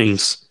aren't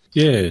settings.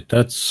 Yeah,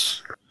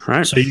 that's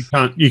right. So you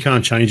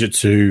can't change it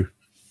to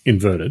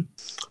inverted.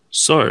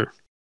 So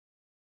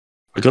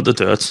I got the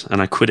dirt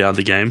and I quit out of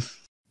the game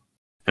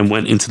and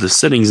went into the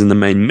settings in the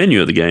main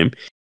menu of the game,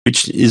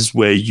 which is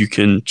where you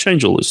can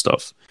change all this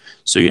stuff.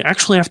 So you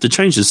actually have to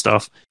change this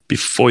stuff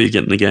before you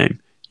get in the game.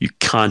 You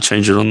can't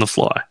change it on the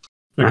fly.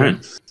 Okay.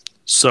 Right?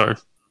 So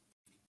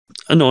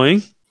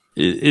annoying.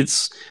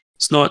 It's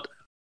not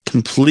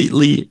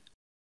completely,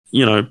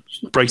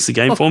 breaks the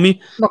game for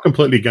me. Not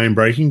completely game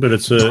breaking, but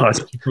it's a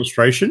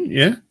frustration.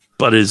 Yeah.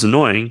 But it's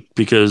annoying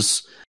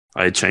because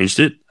I changed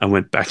it. I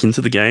went back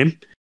into the game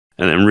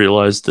and then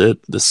realized that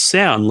the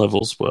sound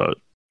levels were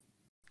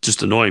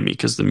just annoying me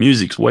because the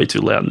music's way too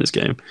loud in this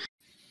game.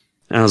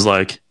 And I was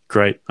like,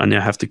 great, I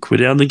now have to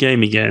quit out of the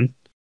game again.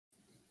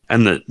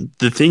 And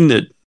the thing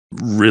that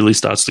really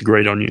starts to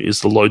grate on you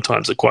is the load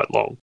times are quite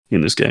long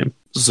in this game.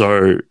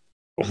 So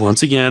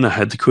once again, I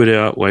had to quit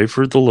out, wait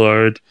for it to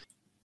load,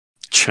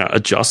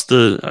 adjust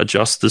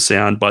the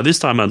sound. By this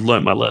time, I'd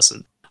learnt my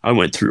lesson. I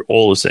went through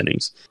all the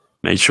settings,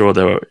 made sure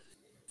they were,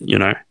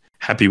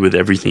 happy with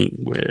everything,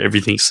 where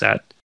everything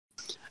sat,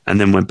 and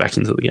then went back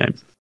into the game.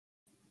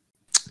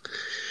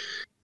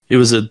 It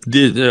was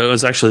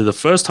actually the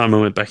first time I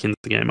went back into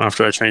the game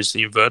after I changed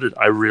the inverted.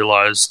 I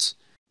realized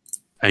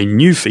a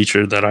new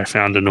feature that I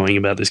found annoying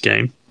about this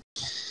game.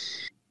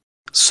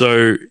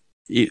 So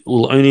it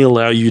will only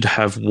allow you to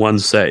have one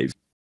save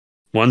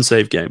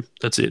game.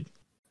 That's it.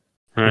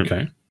 Right?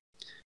 Okay.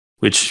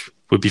 Which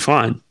would be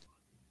fine,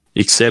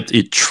 except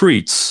it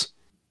treats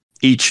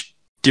each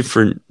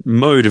different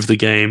mode of the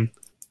game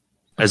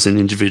as an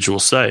individual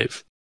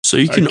save. So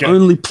you can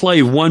only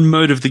play one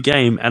mode of the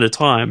game at a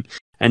time,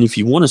 and if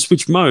you want to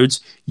switch modes,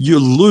 you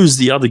lose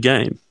the other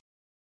game.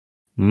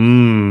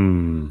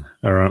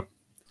 All right.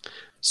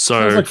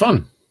 Sounds like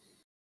fun.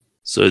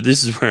 So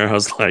this is where I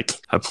was like,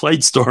 I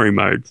played story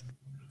mode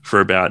for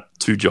about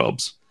 2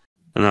 jobs,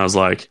 and I was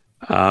like,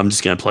 I'm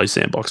just going to play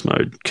sandbox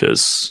mode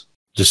because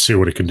just see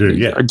what it can do.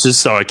 Yeah,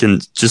 just so I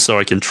can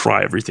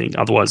try everything.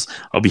 Otherwise,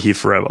 I'll be here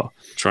forever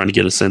trying to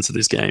get a sense of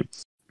this game.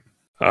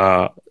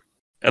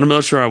 And I'm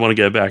not sure I want to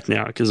go back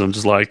now because I'm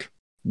just like,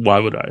 why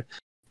would I?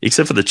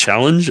 Except for the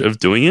challenge of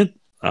doing it,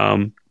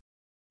 I'm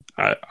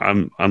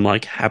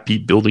like happy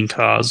building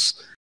cars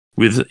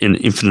with an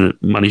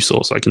infinite money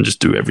source. I can just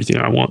do everything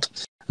I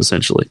want,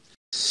 essentially.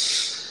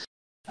 So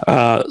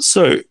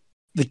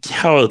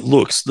how it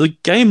looks, the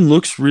game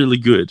looks really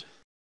good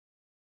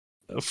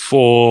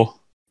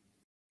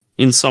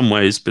in some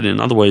ways, but in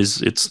other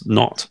ways it's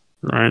not.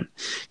 Right,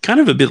 kind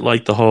of a bit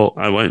like the whole.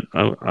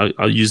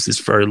 I'll use this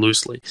very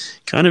loosely.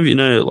 Kind of,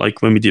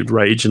 like when we did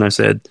Rage, and I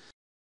said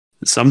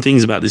some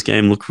things about this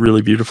game look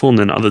really beautiful, and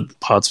then other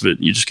parts of it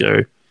you just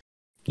go,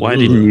 "Why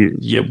didn't you?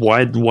 Yeah,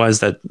 why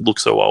does that look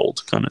so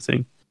old?" Kind of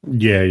thing.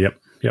 Yeah. Yep.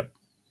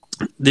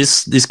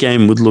 This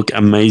game would look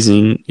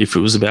amazing if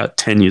it was about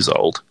 10 years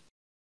old.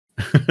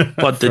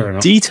 But the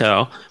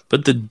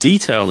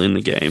detail in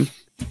the game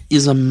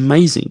is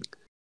amazing.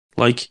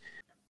 Like,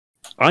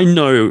 I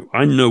know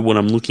what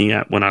I'm looking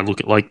at when I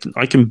look at, like,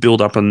 I can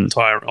build up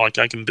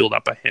I can build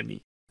up a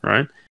Hemi,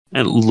 right?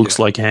 And it looks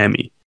like a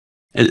Hemi.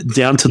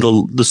 Down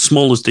to the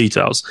smallest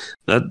details.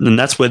 And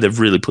that's where they've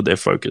really put their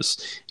focus,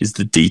 is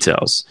the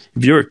details.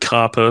 If you're a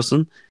car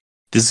person,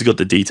 this has got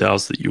the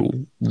details that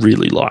you'll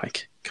really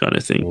like, kind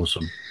of thing.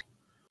 Awesome.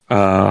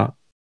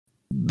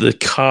 The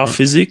car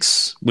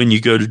physics, when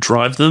you go to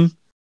drive them,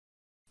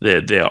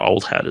 they're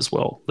old hat as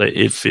well.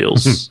 It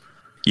feels...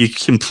 You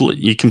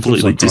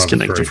completely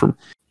disconnected from.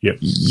 Yep.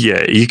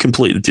 Yeah, you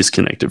completely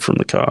disconnected from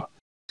the car.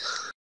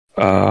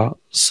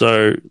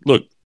 So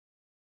look,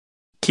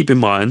 keep in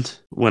mind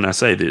when I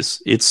say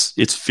this, it's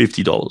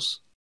 $50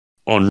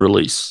 on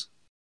release.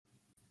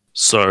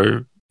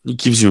 So it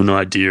gives you an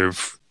idea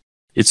of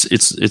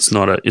it's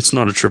not a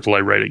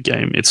AAA rated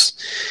game. I've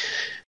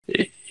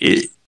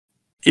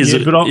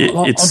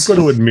got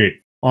to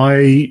admit,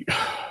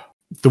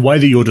 the way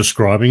that you're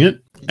describing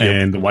it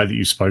and the way that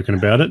you've spoken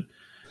about it.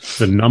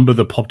 The number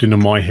that popped into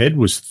my head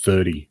was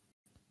 30.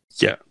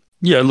 Yeah.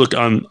 Look,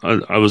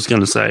 I was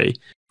going to say,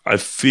 I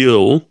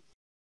feel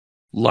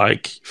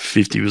like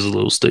 50 was a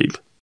little steep,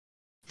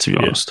 to be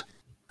honest.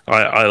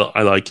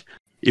 I like,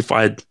 if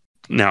I had,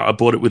 now I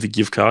bought it with a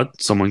gift card.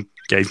 Someone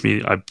gave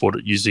me, I bought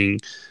it using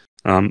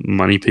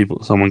money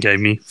someone gave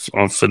me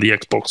for the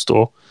Xbox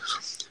store.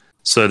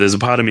 So there's a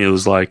part of me that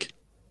was like,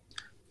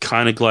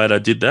 kind of glad I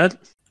did that,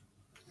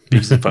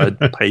 because if I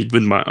had paid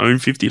with my own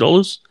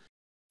 $50,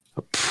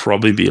 I'd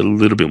probably be a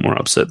little bit more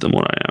upset than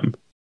what I am.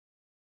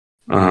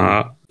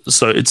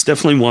 So it's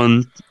definitely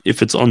one,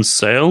 if it's on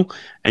sale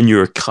and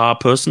you're a car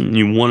person and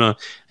you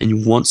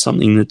want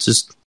something that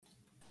just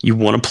you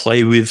want to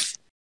play with,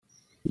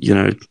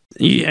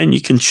 and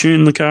you can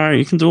tune the car,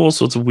 you can do all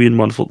sorts of weird,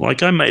 wonderful.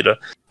 Like I made a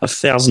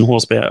 1,000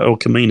 horsepower El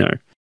Camino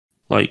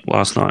like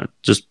last night,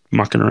 just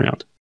mucking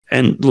around.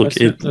 And look,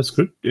 that's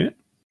good. Yeah.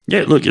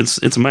 Yeah, look,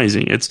 it's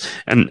amazing.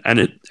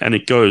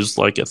 It goes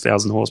like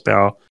 1,000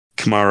 horsepower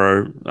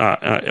Camaro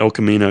El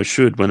Camino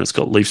should, when it's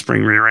got leaf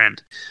spring rear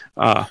end.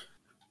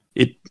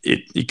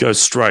 It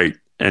goes straight,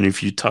 and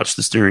if you touch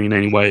the steering in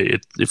any way,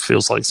 it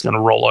feels like it's going to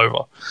roll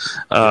over.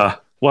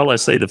 While I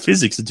say the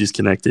physics are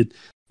disconnected,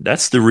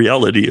 that's the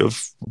reality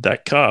of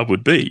that car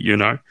would be,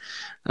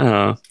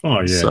 Oh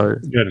yeah, so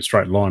you had a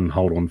straight line and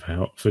hold on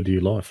for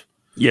dear life.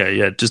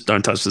 Yeah, just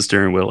don't touch the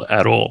steering wheel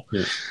at all.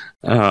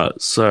 Yeah.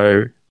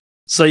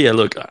 So yeah,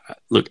 look.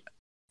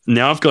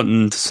 Now I've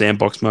gotten into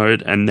sandbox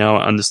mode, and now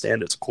I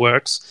understand its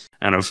quirks,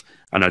 and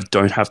I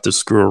don't have to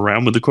screw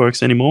around with the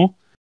quirks anymore.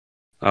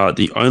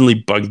 The only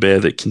bugbear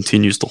that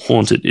continues to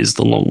haunt it is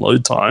the long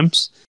load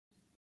times,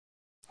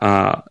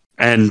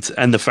 and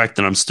the fact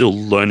that I'm still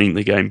learning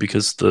the game,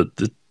 because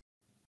the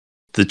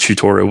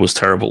tutorial was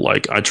terrible.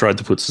 Like I tried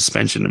to put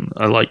suspension in,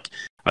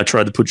 I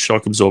tried to put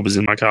shock absorbers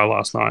in my car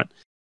last night,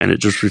 and it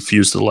just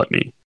refused to let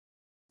me.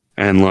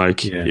 And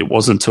it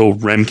wasn't until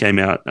Rem came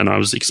out and I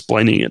was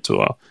explaining it to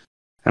her,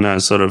 and I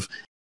was sort of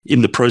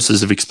in the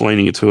process of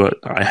explaining it to her,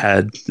 I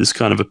had this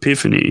kind of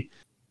epiphany.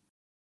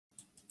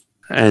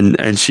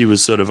 And she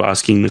was sort of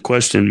asking the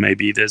question,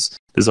 maybe there's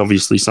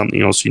obviously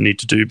something else you need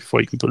to do before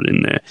you can put it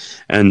in there.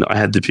 And I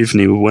had the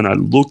epiphany when I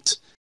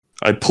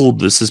pulled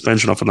the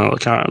suspension off another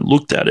car and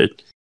looked at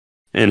it,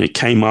 and it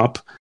came up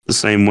the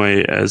same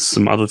way as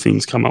some other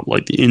things come up,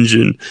 like the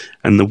engine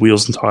and the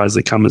wheels and tires.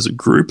 They come as a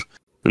group,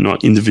 they're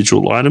not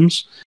individual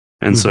items.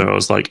 And so I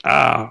was like,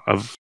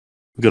 I've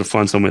got to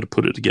find somewhere to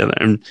put it together.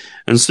 And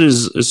as soon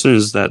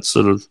as that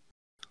sort of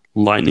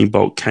lightning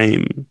bolt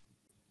came,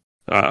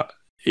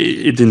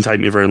 it didn't take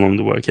me very long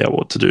to work out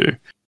what to do.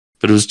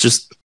 But it was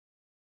just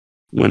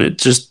when it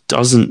just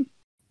doesn't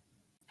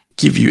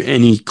give you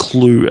any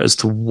clue as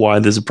to why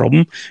there's a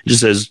problem. It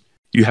just says,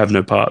 you have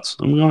no parts.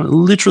 I'm going, I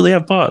literally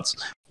have parts.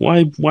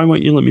 Why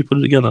won't you let me put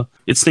it together?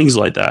 It's things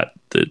like that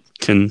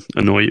can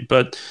annoy you.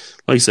 But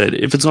like I said,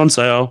 if it's on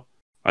sale,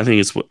 I think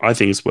it's worth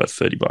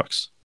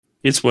 $30.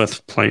 It's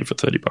worth playing for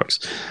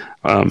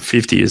 $30.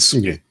 50 is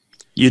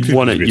you'd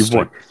want to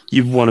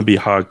be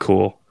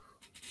hardcore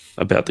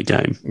about the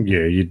game.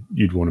 Yeah,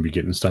 you'd want to be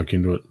getting stuck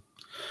into it.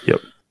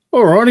 Yep.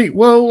 Alrighty.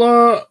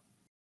 Well,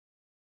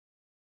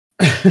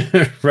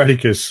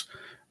 Radicus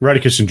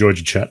enjoyed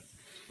your chat.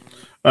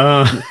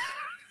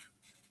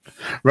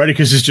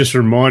 Radicus has just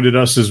reminded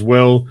us as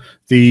well,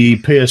 the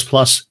PS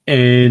Plus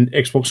and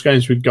Xbox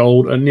games with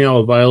gold are now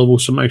available,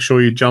 so make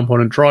sure you jump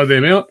on and try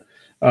them out.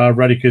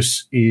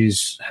 Radicus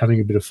is having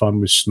a bit of fun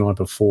with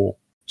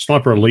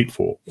Sniper Elite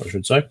 4, I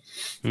should say,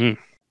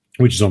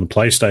 which is on the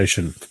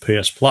PlayStation for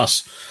PS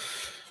Plus.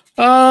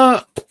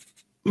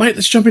 Mate,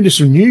 let's jump into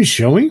some news,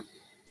 shall we?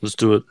 Let's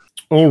do it.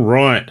 All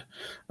right.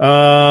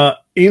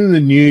 In the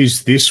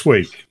news this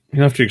week,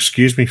 you have to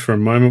excuse me for a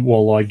moment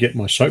while I get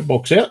my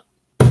soapbox out.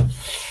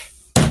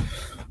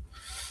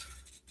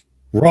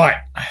 Right.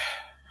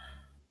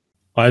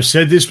 I've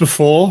said this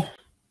before,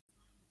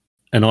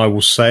 and I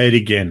will say it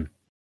again.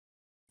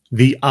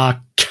 The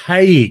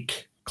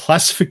archaic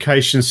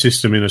classification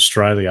system in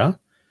Australia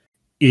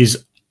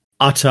is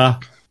utter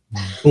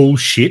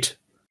bullshit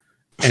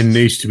and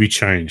needs to be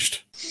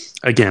changed.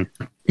 Again.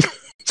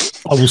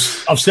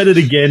 I've said it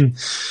again.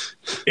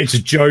 It's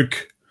a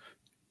joke.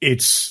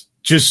 It's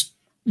just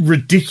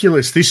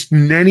ridiculous. This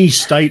nanny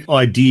state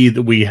idea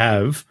that we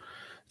have,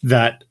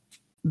 that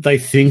they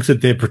think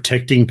that they're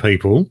protecting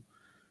people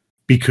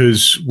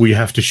because we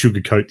have to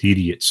sugarcoat the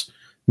idiots.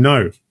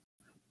 No,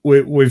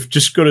 we've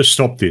just got to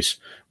stop this.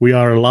 We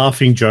are a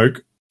laughing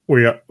joke.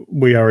 We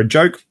are a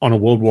joke on a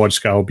worldwide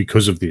scale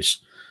because of this.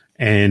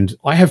 And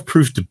I have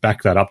proof to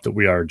back that up, that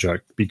we are a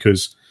joke,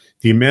 because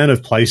the amount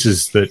of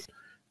places that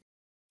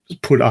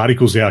put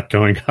articles out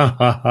going, ha,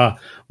 ha, ha,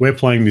 we're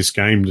playing this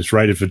game that's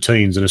rated for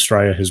teens and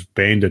Australia has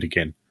banned it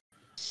again.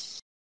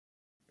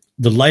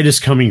 The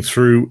latest coming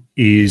through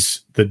is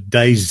that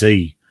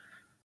DayZ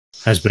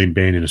has been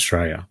banned in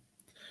Australia.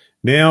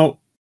 Now,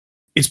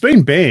 it's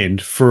been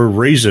banned for a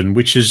reason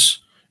which is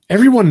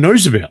everyone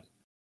knows about.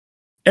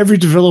 Every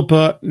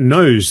developer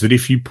knows that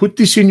if you put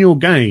this in your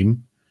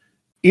game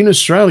in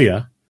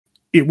Australia,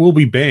 it will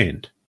be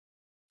banned.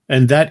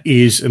 And that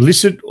is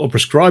illicit or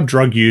prescribed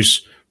drug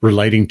use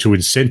relating to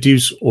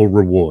incentives or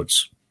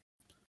rewards.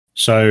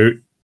 So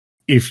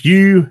If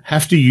you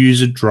have to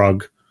use a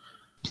drug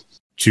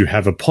to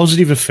have a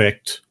positive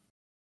effect,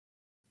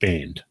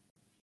 banned.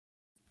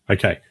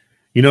 Okay,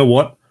 you know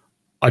what?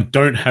 I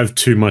don't have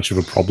too much of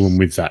a problem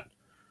with that.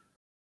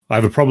 I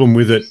have a problem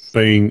with it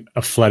being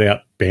a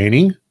flat-out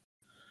banning.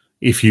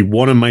 If you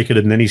want to make it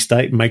a nanny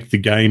state, make the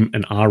game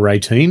an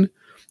R18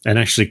 and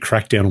actually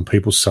crack down on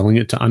people selling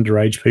it to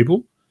underage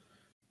people,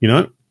 you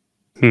know?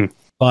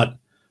 But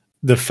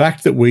the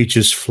fact that we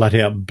just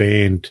flat-out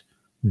banned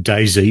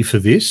DayZ for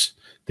this,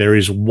 there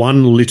is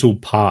one little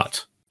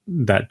part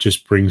that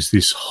just brings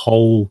this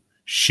whole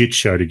shit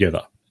show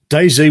together.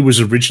 DayZ was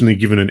originally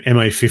given an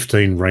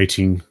MA15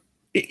 rating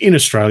in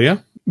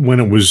Australia when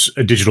it was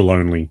a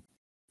digital-only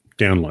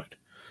download.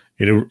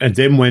 It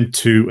then went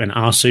to an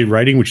RC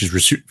rating, which is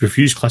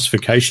refused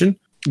classification,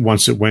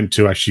 once it went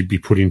to actually be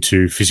put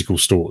into physical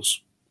stores.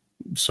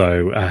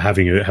 So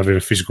having a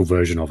physical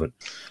version of it.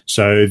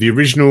 So the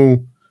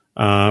original,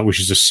 which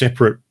is a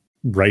separate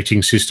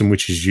rating system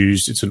which is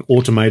used, it's an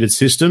automated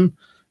system,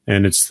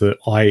 and it's the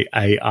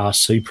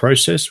IARC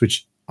process,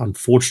 which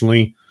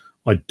unfortunately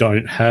I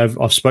don't have.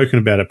 I've spoken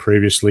about it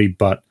previously,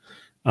 but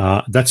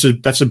that's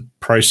a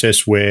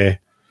process where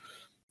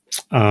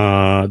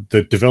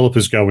the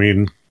developers go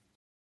in,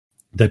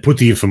 they put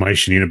the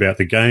information in about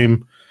the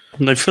game.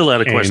 And they fill out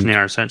a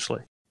questionnaire,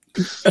 essentially.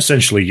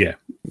 Essentially, yeah.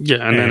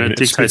 Yeah, and then it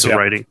dictates a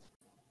rating.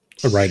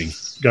 A rating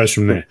goes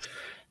from there.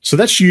 So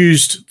that's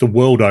used the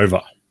world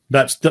over.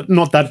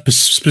 Not that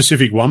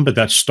specific one, but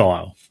that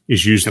style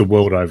is used the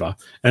world over.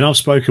 And I've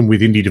spoken with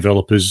indie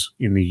developers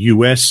in the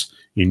US,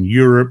 in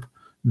Europe,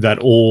 that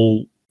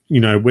all,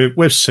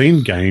 we've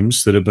seen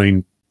games that have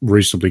been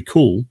reasonably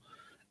cool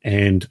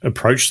and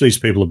approached these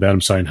people about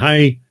them saying,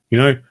 hey,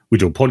 we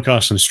do a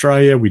podcast in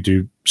Australia, we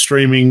do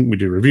streaming, we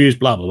do reviews,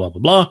 blah, blah, blah, blah,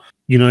 blah.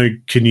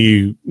 Can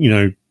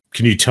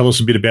you tell us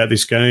a bit about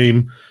this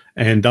game?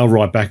 And they'll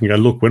write back and go,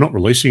 look, we're not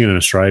releasing it in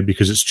Australia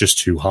because it's just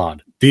too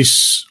hard.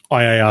 This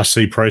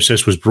IARC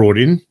process was brought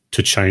in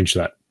to change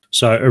that.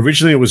 So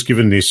originally it was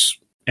given this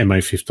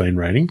MA15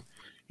 rating.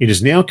 It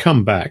has now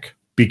come back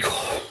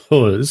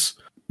because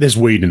there's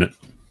weed in it,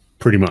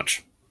 pretty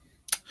much.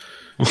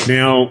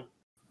 Now,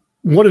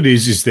 what it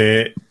is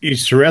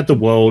throughout the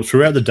world,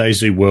 throughout the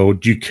DayZ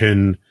world, you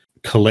can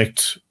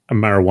collect a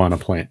marijuana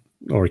plant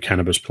or a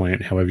cannabis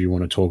plant, however you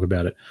want to talk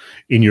about it.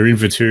 In your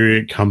inventory,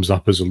 it comes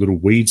up as a little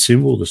weed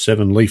symbol, the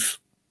 7-leaf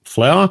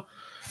flower.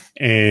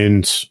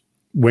 And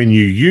when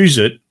you use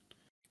it,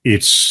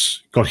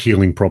 it's got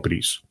healing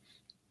properties,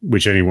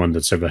 which anyone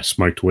that's ever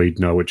smoked weed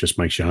know it just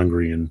makes you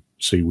hungry and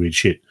see weird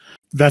shit.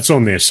 That's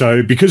on there.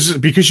 So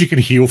because you can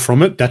heal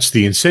from it, that's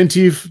the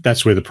incentive.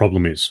 That's where the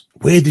problem is.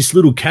 Where this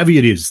little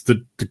caveat is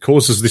that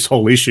causes this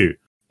whole issue,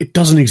 it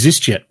doesn't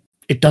exist yet.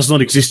 It does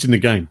not exist in the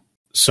game.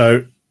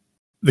 So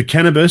the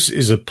cannabis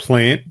is a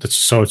plant.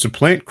 It's a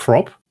plant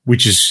crop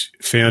which is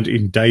found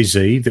in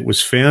DayZ that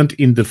was found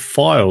in the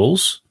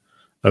files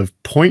of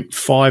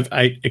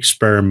 0.58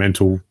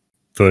 experimental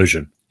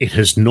version. It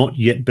has not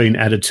yet been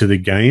added to the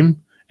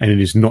game, and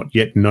it is not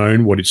yet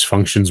known what its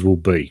functions will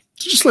be.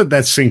 So just let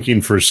that sink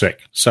in for a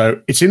sec.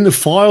 So it's in the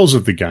files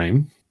of the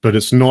game, but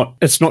it's not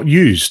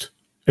used.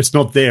 It's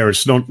not there.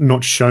 It's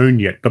not shown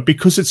yet. But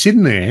because it's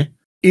in there,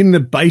 in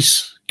the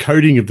base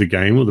coding of the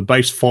game or the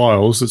base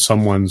files that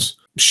someone's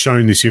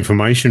shown this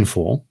information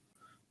for,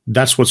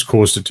 that's what's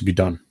caused it to be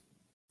done.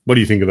 What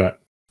do you think of that?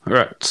 All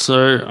right.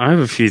 So I have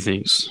a few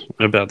things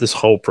about this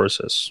whole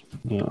process.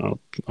 I'll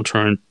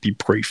try and be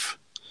brief.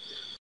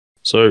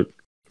 So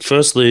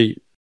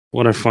firstly,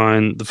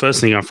 the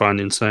first thing I find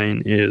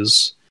insane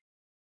is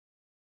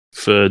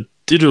for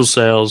digital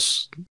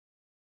sales,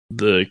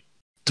 the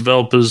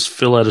developers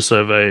fill out a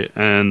survey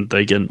and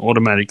they get an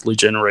automatically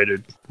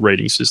generated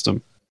rating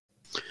system.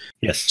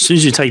 Yes. As soon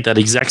as you take that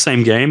exact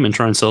same game and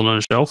try and sell it on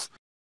a shelf,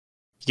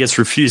 it gets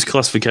refused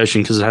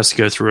classification because it has to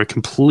go through a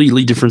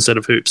completely different set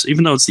of hoops,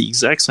 even though it's the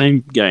exact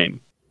same game.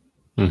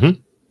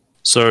 Mm-hmm.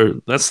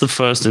 So that's the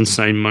first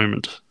insane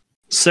moment.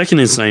 Second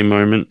insane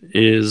moment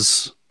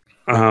is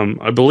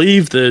I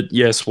believe that,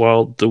 yes,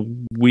 while the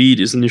weed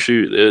is an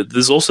issue,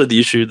 there's also the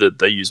issue that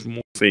they use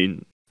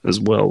morphine as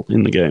well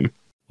in the game.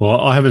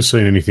 Well, I haven't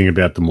seen anything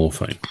about the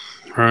morphine.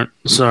 All right.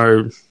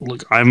 So,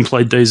 look, I haven't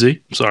played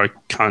DayZ, so I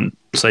can't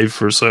say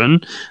for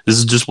certain. This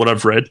is just what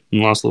I've read in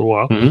the last little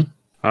while. Mm-hmm.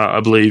 I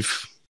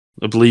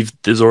believe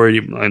there's already,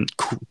 and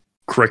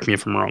correct me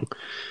if I'm wrong,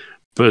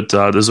 but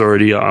there's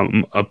already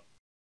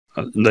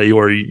they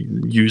already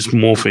use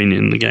morphine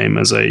in the game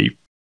as a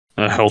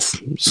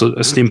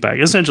stim pack.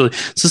 Essentially,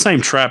 it's the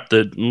same trap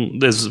that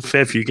there's a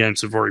fair few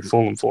games have already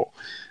fallen for.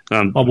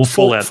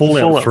 Fallout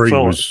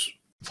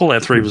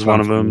 3 was one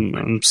of them,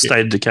 and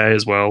State of Decay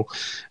as well.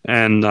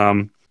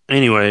 And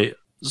anyway,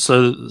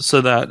 so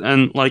that,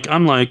 and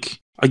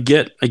I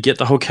get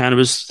the whole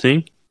cannabis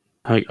thing.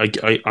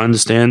 I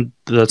understand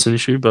that's an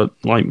issue, but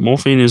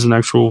morphine is an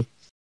actual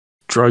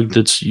drug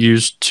that's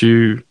used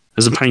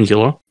as a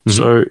painkiller. Mm-hmm.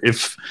 So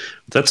if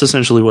that's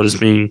essentially what is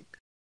being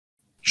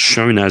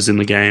shown as in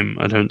the game,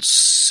 I don't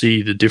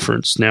see the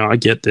difference. Now, I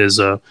get there's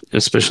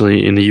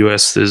especially in the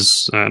US,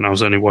 and I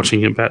was only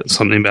watching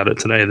something about it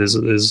today. There's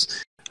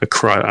a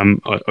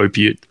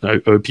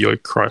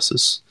opioid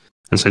crisis.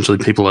 Essentially,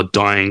 people are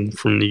dying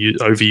from the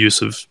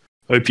overuse of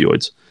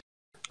opioids.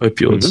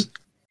 Mm-hmm.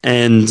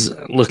 And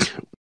look,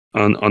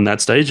 on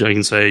that stage, I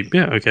can say,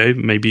 yeah, okay,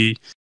 maybe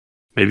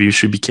you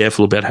should be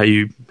careful about how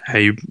you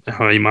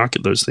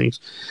market those things.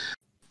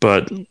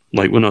 But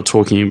like, we're not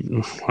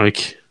talking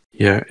like,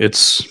 yeah,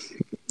 it's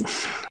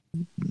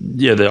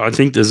I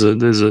think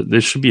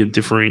there should be a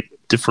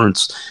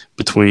difference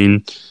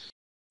between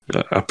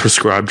a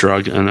prescribed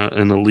drug and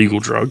a legal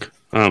drug,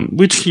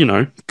 which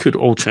could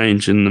all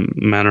change in the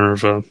manner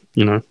of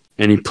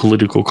any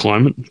political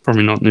climate.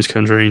 Probably not in this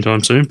country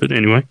anytime soon, but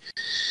anyway.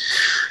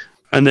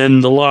 And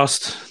then the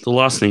last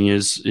thing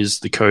is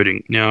the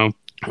coding. Now,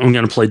 I'm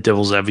going to play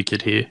devil's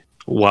advocate here.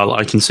 While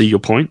I can see your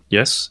point,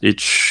 yes, it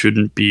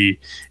shouldn't be.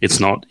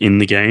 It's not in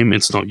the game.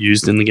 It's not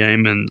used in the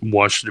game, and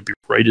why should it be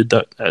rated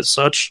that as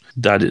such?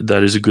 That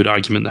is a good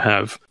argument to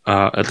have.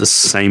 At the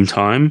same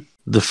time,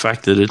 the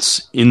fact that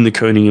it's in the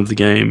coding of the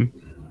game,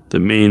 that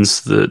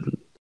means that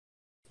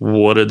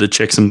what are the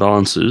checks and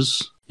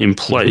balances in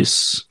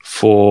place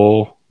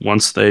for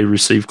once they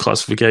receive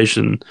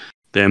classification,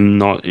 them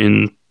not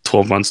in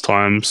 12 months'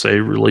 time, say,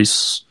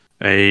 release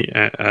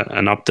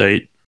an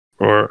update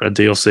or a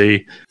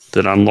DLC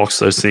that unlocks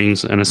those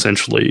things, and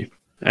essentially,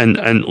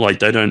 and like,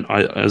 they don't,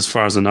 as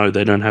far as I know,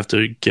 they don't have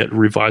to get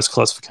revised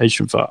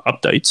classification for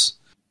updates.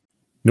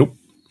 Nope.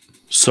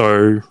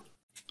 So,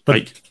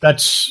 but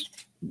that's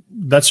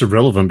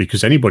irrelevant,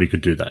 because anybody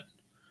could do that.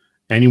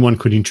 Anyone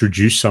could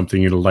introduce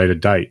something at a later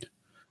date,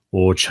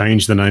 or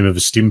change the name of a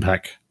stim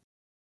pack,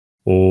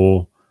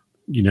 or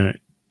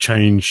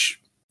change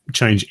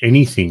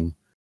anything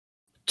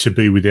to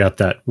be without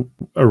that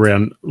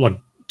around, like,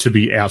 to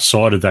be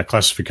outside of that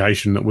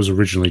classification that was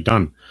originally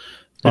done.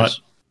 But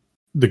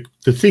yes,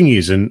 the thing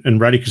is, and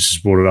Radicus has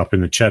brought it up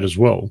in the chat as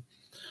well,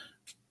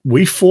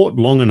 we fought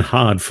long and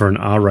hard for an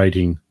R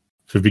rating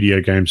for video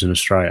games in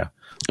Australia.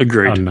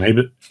 Agreed.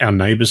 Our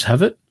neighbours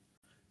have it.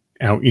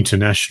 Our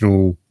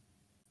international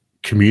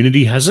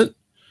community has it.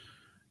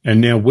 And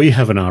now we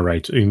have an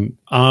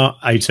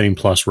R18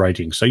 plus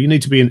rating. So you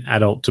need to be an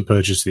adult to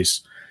purchase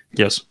this.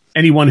 Yes.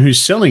 Anyone who's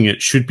selling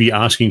it should be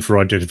asking for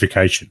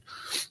identification.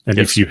 And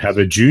yes, if you have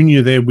a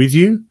junior there with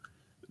you,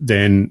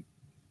 then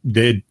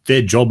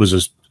their job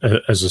as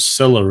a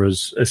seller,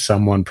 as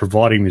someone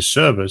providing this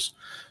service,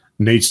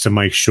 needs to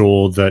make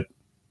sure that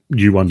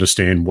you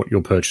understand what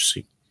you're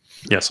purchasing.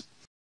 Yes.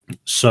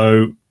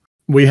 So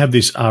we have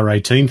this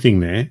R18 thing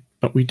there,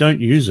 but we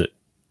don't use it.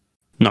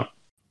 No.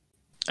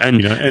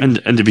 And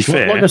and to be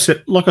fair,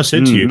 like I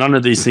said to you, none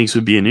of these things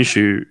would be an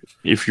issue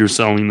if you're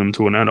selling them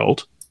to an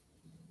adult.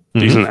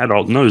 Because an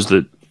adult knows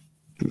that,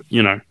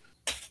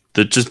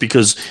 that just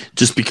because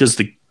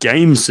the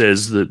game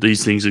says that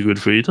these things are good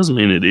for you doesn't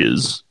mean it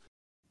is.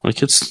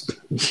 Like, it's,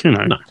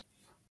 No.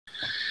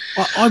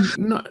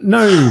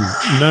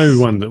 No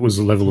one that was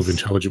the level of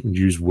intelligence would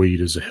use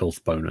weed as a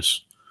health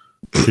bonus,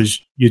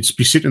 because you'd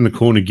be sitting in the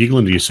corner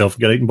giggling to yourself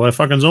and get eaten by a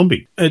fucking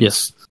zombie.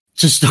 It's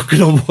just not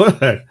going to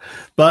work.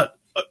 But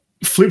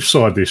flip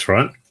side this,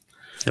 right?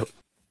 Yep.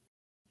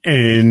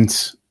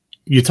 And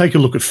you take a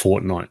look at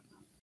Fortnite.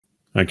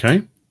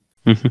 Okay?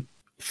 Mm-hmm.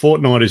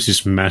 Fortnite is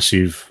this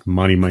massive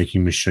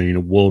money-making machine, a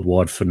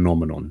worldwide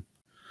phenomenon.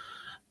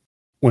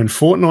 When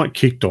Fortnite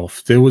kicked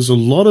off, there was a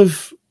lot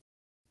of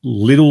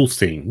little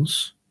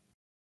things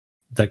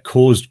that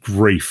caused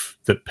grief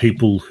that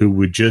people who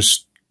were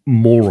just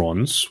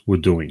morons were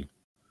doing.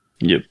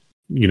 Yep.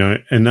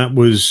 And that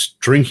was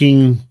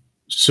drinking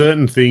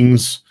certain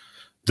things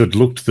that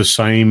looked the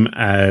same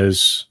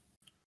as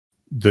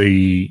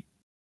the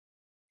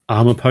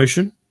armor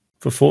potion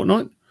for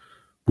Fortnite,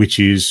 which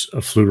is a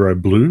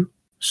fluoro blue.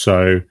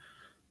 So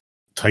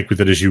take with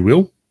it as you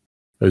will,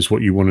 as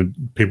what you wanted.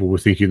 People were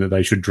thinking that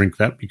they should drink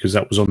that because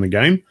that was on the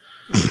game.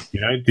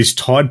 This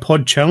Tide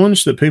Pod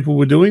challenge that people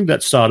were doing,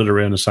 that started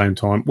around the same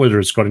time. Whether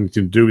it's got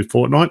anything to do with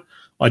Fortnite,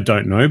 I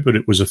don't know, but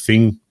it was a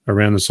thing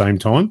around the same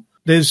time.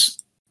 There's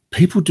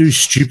people do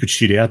stupid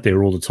shit out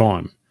there all the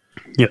time.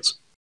 Yes.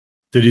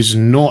 That is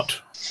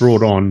not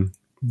brought on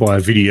by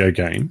a video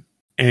game,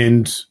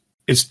 and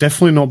it's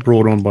definitely not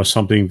brought on by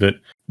something that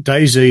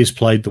DayZ has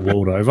played the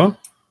world over.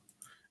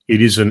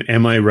 It is an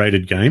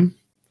MA-rated game.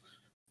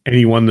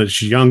 Anyone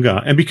that's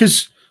younger, and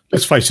because,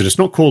 let's face it, it's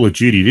not Call of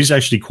Duty, it is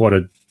actually quite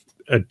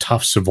a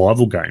tough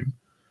survival game.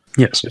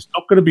 Yes. There's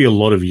not going to be a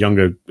lot of the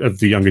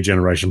younger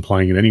generation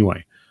playing it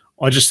anyway.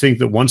 I just think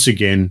that once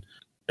again,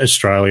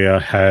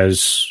 Australia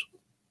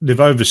they've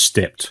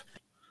overstepped.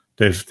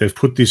 They've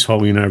put this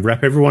whole,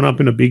 wrap everyone up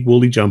in a big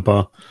woolly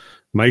jumper,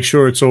 make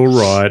sure it's all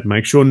right,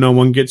 make sure no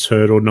one gets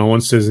hurt or no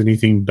one says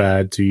anything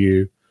bad to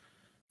you.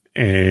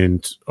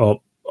 And,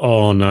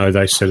 oh no,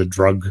 they said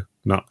drugs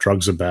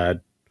are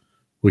bad.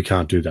 We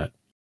can't do that.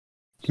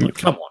 Like,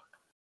 come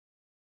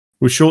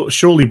on.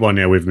 Surely by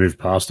now we've moved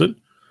past it.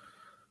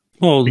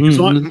 Well,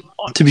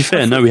 to be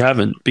fair, no, we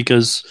haven't,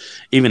 because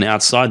even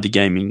outside the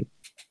gaming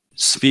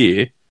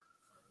sphere,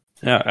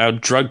 our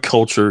drug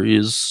culture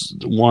is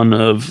one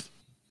of,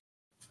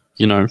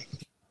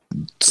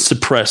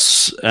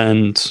 suppress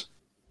and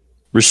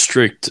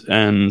restrict,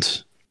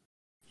 and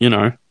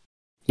we're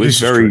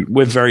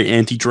very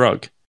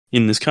anti-drug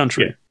in this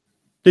country. Yeah,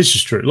 this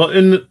is true. Like,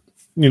 and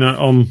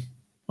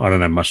I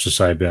don't have much to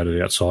say about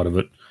it outside of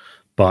it,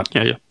 but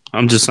yeah.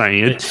 I'm just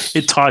saying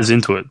it ties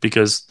into it,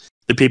 because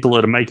the people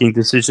that are making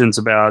decisions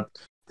about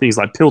things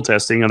like pill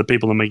testing are the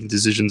people that are making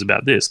decisions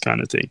about this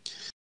kind of thing.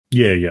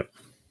 Yeah.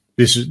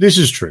 This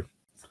is true.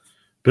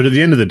 But at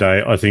the end of the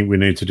day, I think we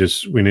need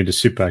to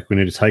sit back. We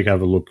need to take a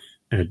look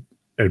at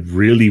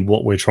really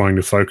what we're trying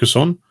to focus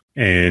on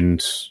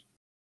and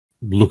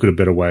look at a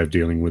better way of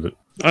dealing with it.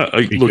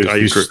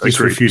 This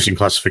refusing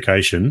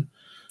classification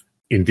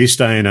in this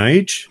day and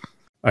age,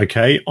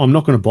 okay, I'm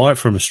not going to buy it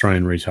from an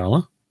Australian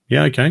retailer.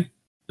 Yeah, okay.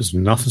 There's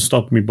nothing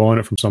stopping me buying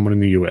it from someone in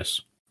the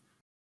US.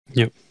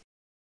 Yep.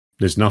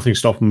 There's nothing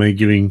stopping me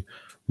giving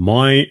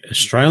my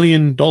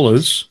Australian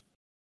dollars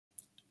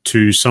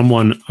to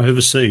someone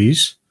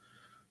overseas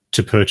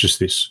to purchase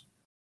this.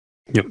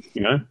 Yep.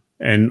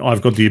 And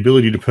I've got the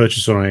ability to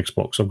purchase it on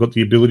Xbox. I've got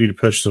the ability to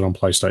purchase it on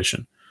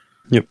PlayStation.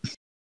 Yep.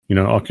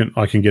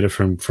 I can get it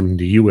from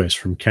the US,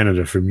 from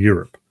Canada, from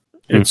Europe.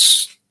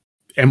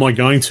 Am I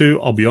going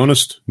to? I'll be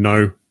honest,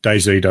 no.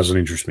 DayZ doesn't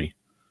interest me.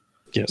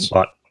 Yes.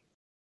 But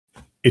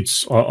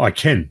I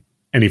can.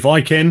 And if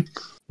I can,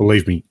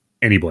 believe me,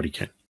 anybody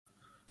can.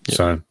 Yep.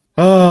 So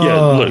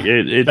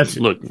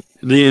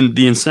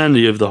the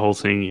insanity of the whole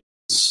thing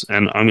is,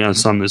 and I'm going to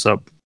sum this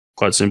up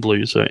quite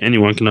simply so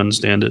anyone can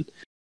understand it.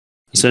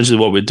 Essentially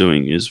what we're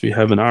doing is we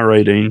have an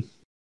R18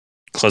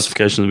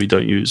 classification that we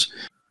don't use.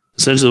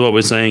 Essentially what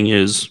we're saying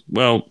is,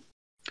 well,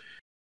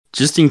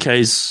 just in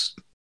case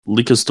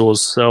liquor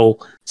stores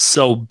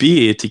sell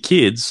beer to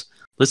kids,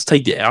 let's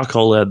take the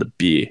alcohol out of the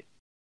beer.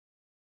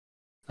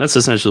 That's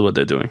essentially what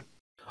they're doing.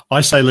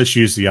 I say let's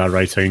use the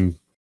R18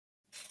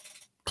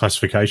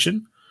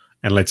 classification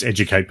and let's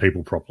educate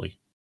people properly.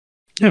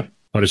 Yeah.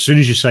 But as soon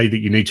as you say that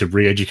you need to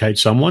re-educate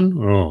someone,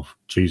 oh,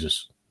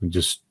 Jesus.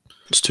 It's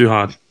too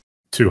hard.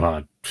 Too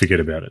hard. Forget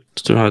about it.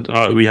 It's too hard.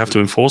 We have to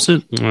enforce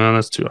it? Well,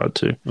 that's too hard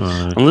too.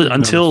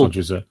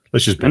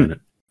 Let's just ban it.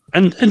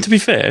 And to be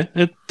fair,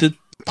 the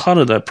part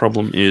of that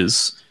problem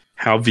is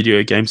how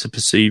video games are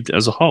perceived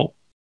as a whole.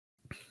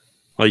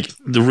 Like,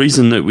 the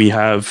reason that we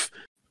have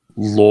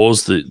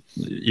laws that,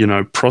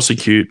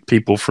 prosecute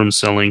people from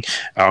selling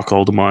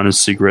alcohol to minors,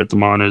 cigarette to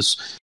minors,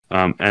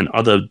 and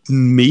other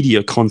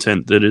media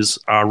content that is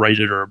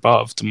R-rated or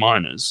above to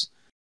minors.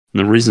 And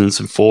the reason it's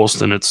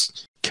enforced and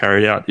it's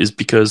carried out is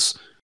because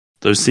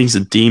those things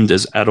are deemed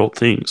as adult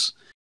things.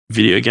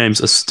 Video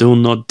games are still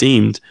not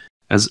deemed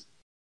as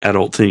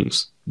adult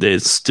things. They're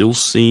still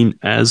seen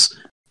as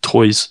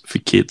toys for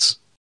kids.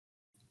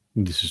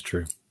 This is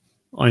true.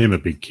 I am a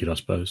big kid, I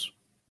suppose.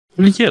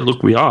 Yeah,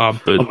 look, we are,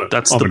 but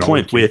that's the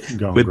point. We're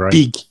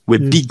big. We're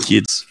big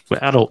kids. We're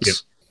adults. Yep.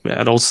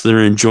 We're adults that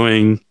are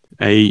enjoying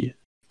a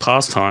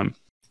pastime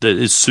that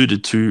is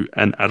suited to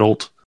an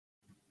adult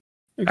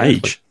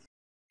age.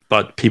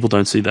 But people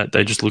don't see that.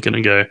 They just look at it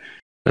and go,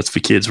 that's for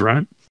kids,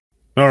 right?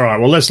 All right,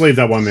 well, let's leave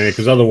that one there,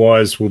 because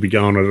otherwise we'll be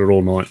going at it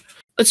all night.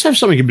 Let's have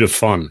something a bit of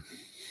fun.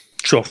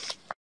 Sure.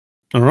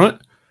 All right.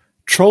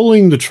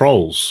 Trolling the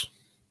trolls.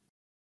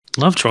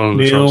 Love trolling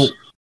the trolls.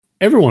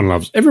 Everyone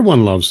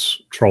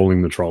loves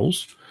trolling the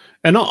trolls.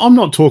 And I'm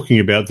not talking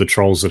about the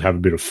trolls that have a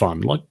bit of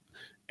fun. Like,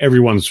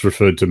 everyone's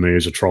referred to me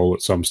as a troll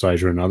at some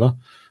stage or another.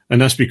 And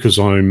that's because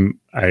I'm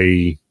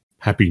a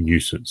happy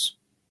nuisance.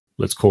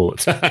 Let's call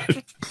it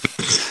that.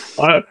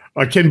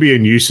 I can be a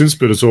nuisance,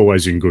 but it's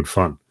always in good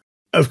fun.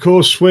 Of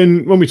course,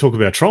 when we talk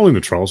about trolling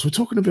the trolls, we're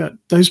talking about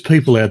those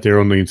people out there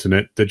on the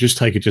internet that just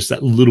take it just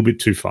that little bit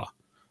too far,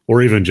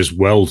 or even just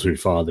well too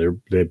far.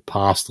 They're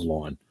past the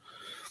line.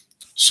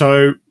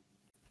 So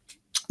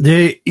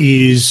there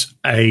is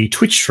a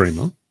Twitch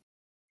streamer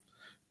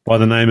by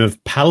the name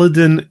of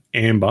Paladin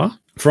Amber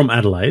from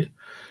Adelaide,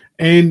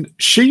 and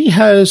she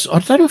has, I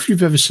don't know if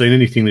you've ever seen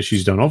anything that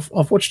she's done.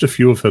 I've watched a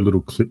few of her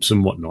little clips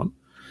and whatnot.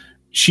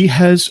 She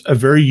has a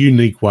very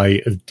unique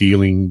way of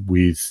dealing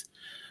with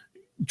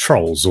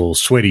trolls or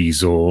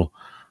sweaties or,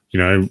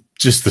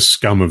 just the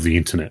scum of the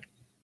internet,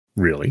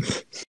 really.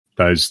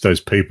 Those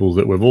people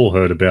that we've all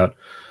heard about.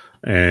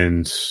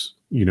 And,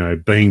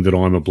 being that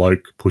I'm a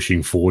bloke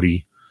pushing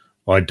 40,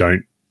 I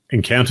don't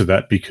encounter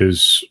that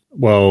because,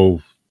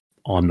 well,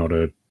 I'm not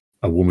a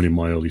woman in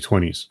my early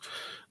 20s.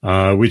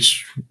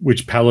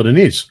 Which Paladin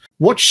is.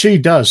 What she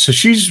does, so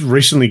she's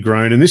recently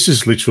grown, and this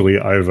is literally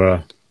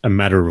over a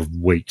matter of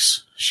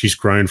weeks. She's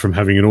grown from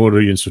having an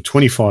audience of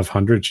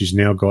 2,500. She's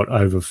now got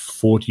over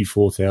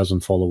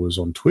 44,000 followers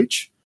on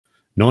Twitch,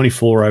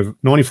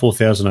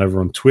 94,000 over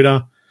on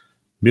Twitter,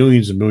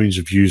 millions and millions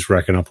of views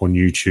racking up on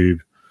YouTube,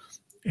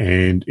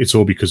 and it's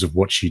all because of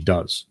what she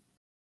does.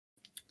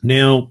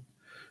 Now,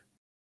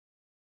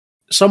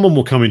 someone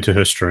will come into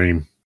her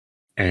stream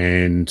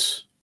and,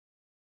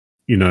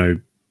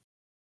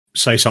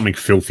 say something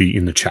filthy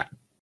in the chat.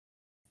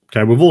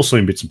 Okay, we've all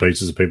seen bits and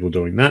pieces of people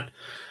doing that.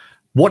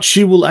 what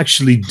she will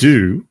actually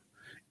do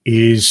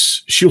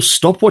is she'll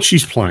stop what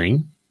she's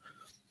playing,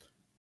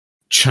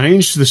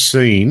 change the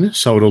scene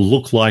so it'll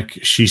look like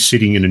she's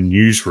sitting in a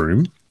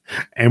newsroom,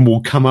 and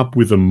will come up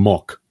with a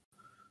mock.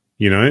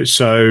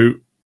 So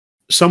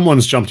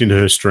someone's jumped into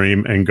her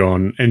stream and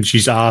gone, and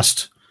she's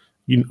asked,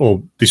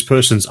 or this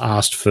person's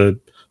asked for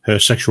her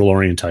sexual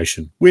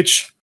orientation,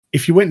 which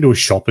if you went into a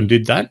shop and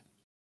did that,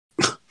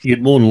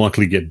 you'd more than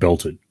likely get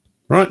belted,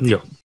 right?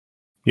 Yeah.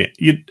 Yeah.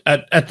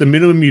 At the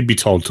minimum, you'd be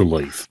told to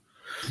leave.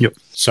 Yep.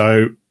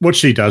 So what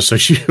she does, so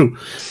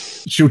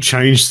she'll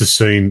change the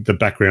scene, the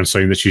background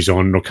scene that she's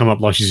on, and it'll come up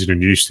like she's in a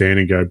newsstand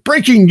and go,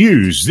 breaking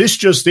news, this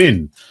just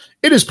in.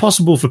 It is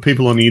possible for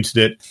people on the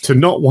internet to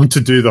not want to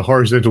do the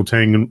horizontal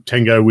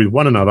tango with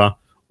one another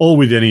or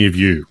with any of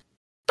you.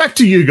 Back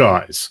to you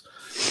guys.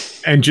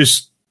 And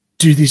just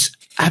do this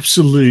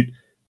absolute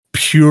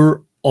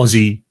pure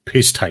Aussie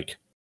piss take.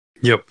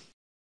 Yep.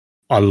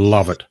 I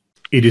love it.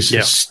 It is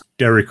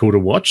hysterical to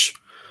watch.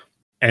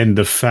 And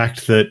the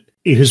fact that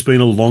it has been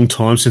a long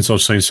time since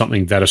I've seen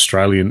something that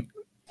Australian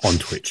on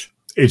Twitch.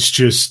 It's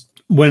just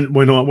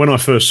when I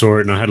first saw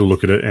it and I had a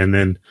look at it, and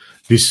then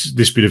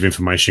this bit of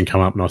information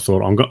come up, and I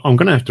thought I'm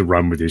going to have to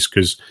run with this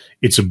because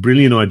it's a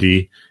brilliant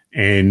idea.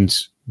 And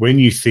when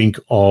you think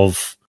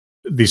of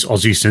this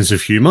Aussie sense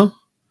of humour,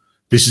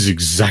 this is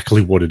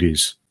exactly what it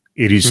is.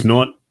 It is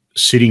not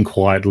sitting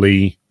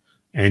quietly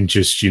and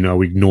just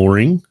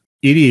ignoring.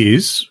 It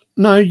is,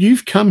 no,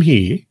 you've come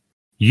here,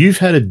 you've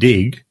had a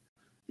dig.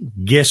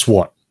 Guess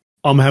what?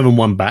 I'm having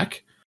one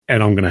back,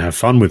 and I'm going to have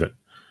fun with it.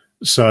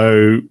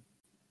 So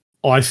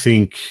I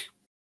think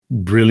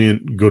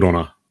brilliant, good on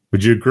her.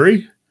 Would you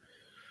agree?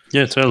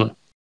 Yeah, totally.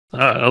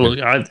 Look,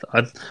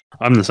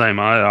 I'm the same.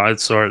 I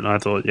saw it and I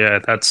thought, yeah,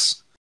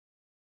 that's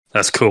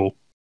cool.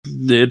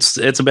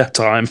 It's about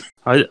time.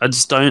 I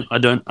just don't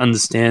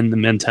understand the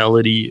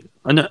mentality.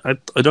 I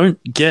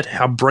don't get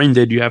how brain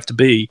dead you have to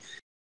be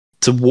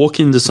to walk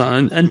into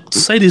something and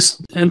say this.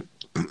 And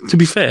to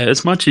be fair,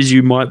 as much as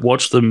you might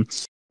watch them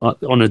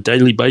on a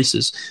daily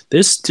basis,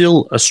 they're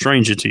still a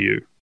stranger to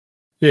you.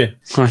 Yeah.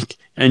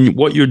 And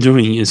what you're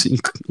doing is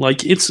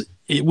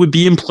it would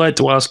be implied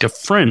to ask a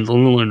friend, let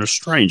alone a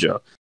stranger.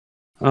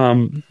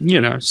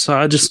 So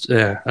I just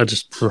give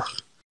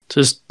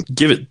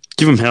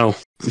him hell.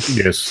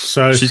 Yes.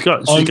 So she's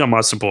got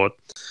my support.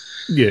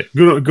 Yeah,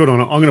 good on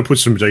it. I'm going to put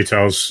some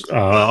details.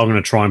 I'm going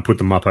to try and put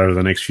them up over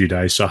the next few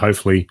days. So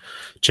hopefully,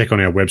 check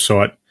on our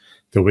website.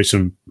 There'll be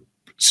some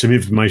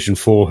information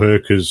for her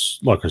because,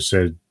 like I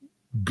said,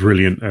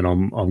 brilliant. And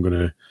I'm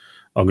going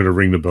to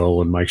ring the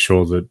bell and make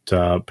sure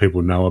that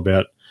people know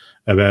about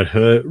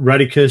her.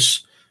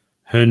 Radicus,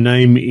 her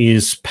name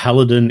is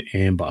Paladin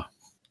Amber,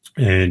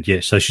 and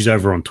so she's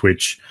over on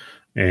Twitch,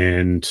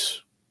 and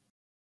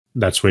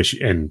that's where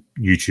and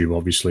YouTube,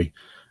 obviously.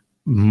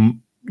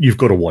 You've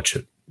got to watch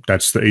it.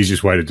 That's the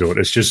easiest way to do it.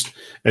 It's just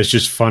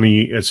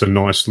funny. It's a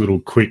nice little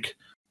quick,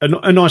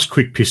 a nice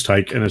quick piss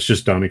take, and it's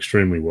just done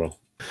extremely well.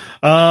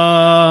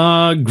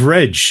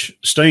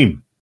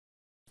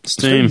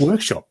 Steam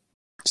Workshop.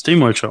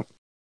 Steam Workshop.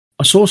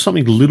 I saw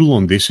something little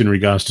on this in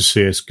regards to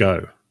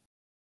CS:GO.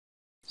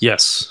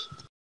 Yes.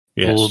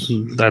 Well,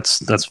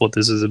 that's what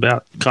this is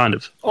about, kind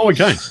of. Oh,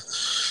 okay.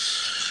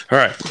 All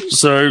right.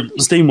 So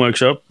Steam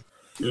Workshop,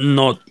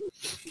 not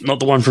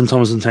the one from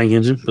Thomas and Tank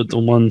Engine, but the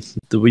one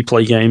that we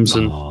play games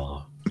and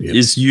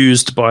is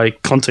used by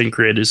content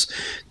creators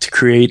to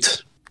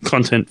create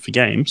content for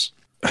games,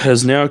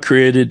 has now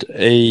created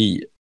a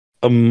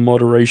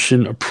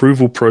moderation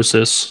approval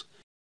process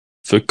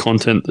for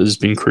content that has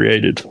been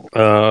created.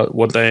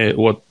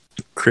 What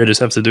creators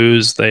have to do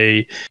is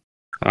they'll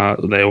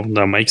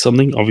make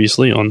something,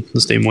 obviously, on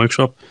the Steam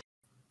Workshop.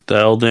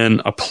 They'll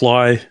then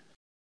apply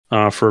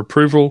for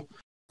approval.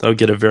 They'll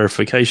get a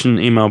verification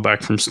email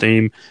back from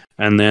Steam,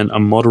 and then a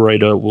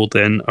moderator will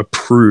then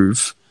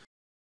approve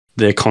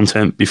their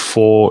content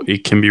before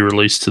it can be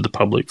released to the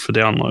public for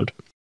download.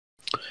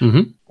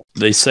 Mm-hmm.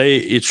 They say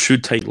it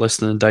should take less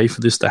than a day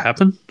for this to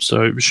happen,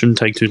 so it shouldn't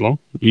take too long.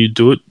 You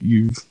do it,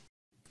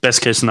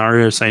 best case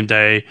scenario, same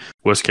day.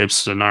 Worst case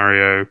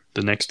scenario,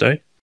 the next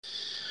day.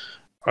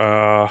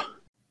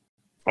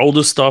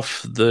 Older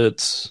stuff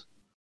that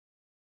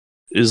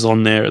is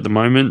on there at the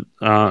moment,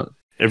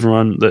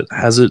 everyone that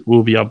has it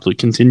will be able to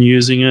continue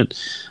using it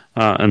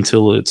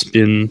until it's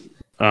been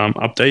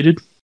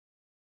updated.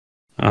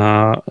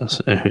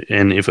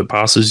 And if it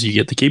passes, you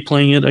get to keep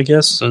playing it, I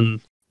guess. And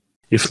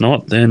if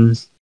not, then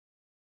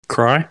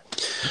cry.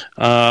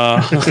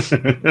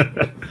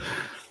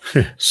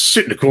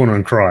 Sit in the corner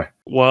and cry.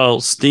 Well,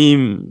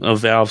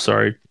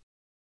 Valve,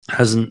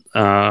 hasn't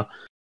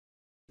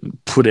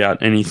put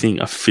out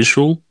anything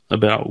official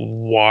about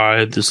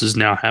why this is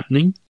now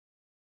happening.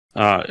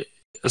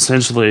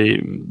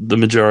 Essentially, the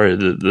majority,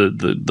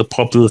 the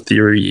popular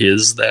theory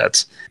is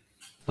that,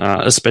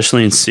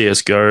 especially in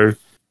CS:GO,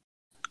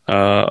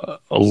 a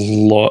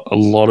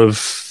lot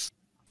of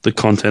the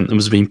content that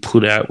was being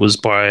put out was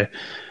by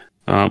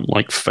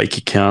fake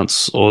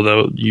accounts,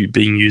 or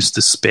being used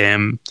to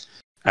spam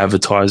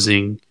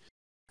advertising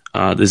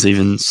There's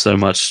even so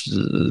much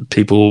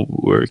people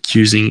were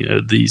accusing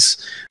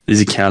these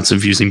accounts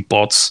of using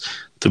bots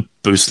to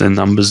boost their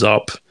numbers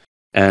up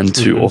and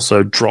to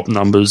also drop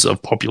numbers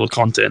of popular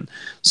content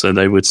so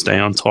they would stay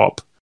on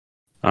top.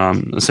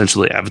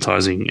 Essentially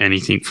advertising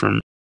anything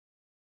from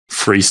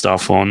free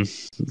stuff from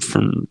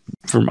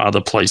other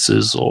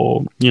places,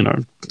 or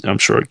I'm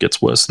sure it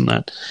gets worse than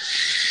that.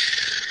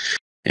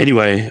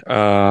 Anyway,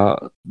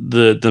 the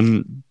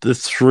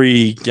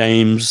three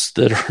games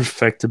that are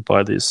affected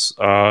by this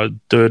are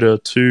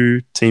Dota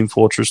 2, Team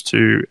Fortress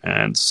 2,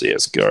 and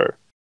CS:GO.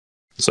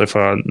 So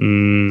far,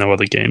 no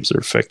other games are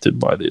affected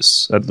by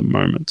this at the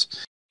moment.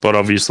 But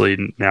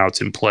obviously, now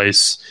it's in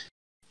place.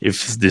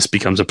 If this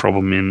becomes a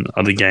problem in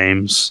other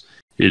games,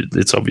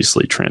 it's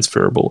obviously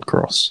transferable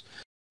across.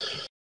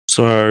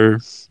 So,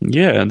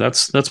 yeah,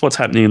 that's what's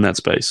happening in that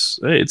space.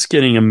 It's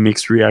getting a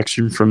mixed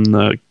reaction from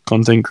the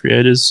content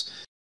creators.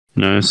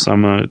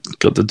 Some are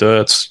got the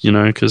dirts,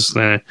 because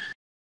they're,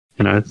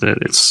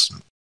 that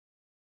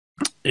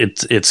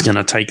it's going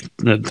to take.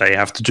 They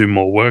have to do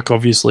more work,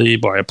 obviously,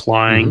 by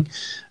applying,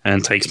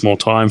 and takes more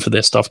time for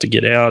their stuff to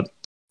get out.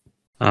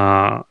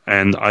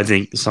 And I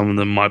think some of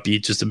them might be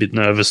just a bit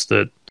nervous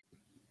that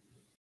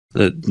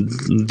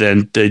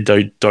then they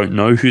don't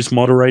know who's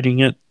moderating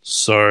it,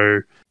 so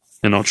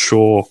they're not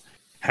sure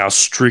how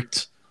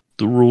strict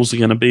the rules are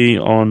going to be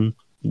on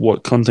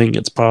what content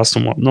gets passed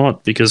and what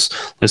not, because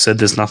they said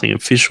there's nothing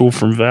official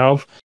from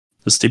Valve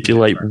to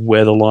stipulate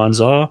where the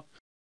lines are.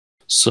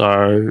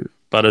 So,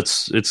 but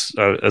it's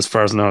as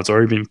far as I know, it's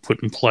already been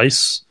put in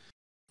place,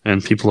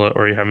 and people are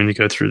already having to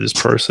go through this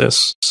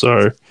process.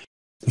 So,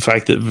 the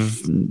fact that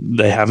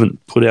they haven't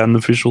put out an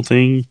official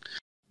thing,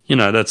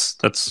 that's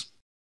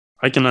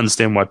I can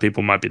understand why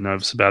people might be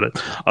nervous about it.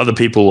 Other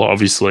people,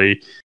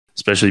 obviously,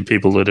 especially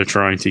people that are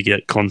trying to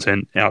get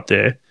content out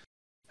there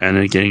and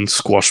are getting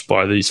squashed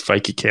by these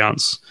fake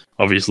accounts,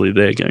 obviously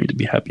they're going to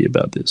be happy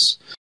about this.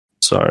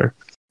 So,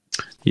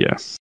 yeah.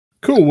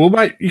 Cool. Well,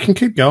 mate, you can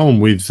keep going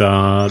with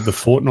the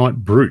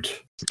Fortnite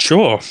Brute.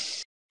 Sure.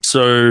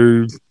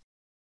 So,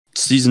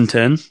 Season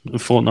 10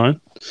 of Fortnite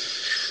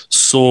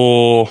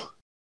saw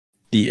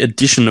the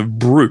addition of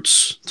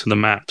brutes to the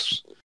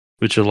maps,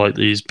 which are like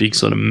these big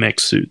sort of mech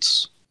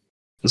suits,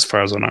 as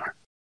far as I know.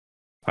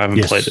 I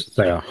haven't played it.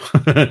 They are.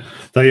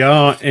 They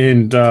are,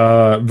 and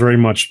very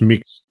much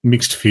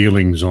mixed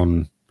feelings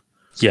on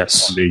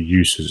their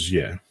uses.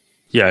 Yeah,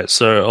 yeah.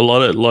 So a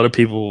lot of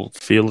people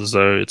feel as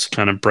though it's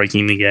kind of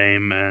breaking the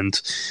game, and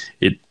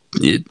it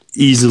too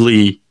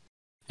easily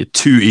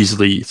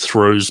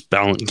throws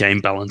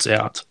game balance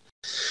out.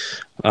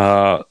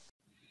 To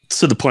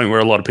the point where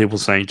a lot of people are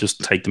saying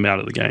just take them out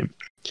of the game.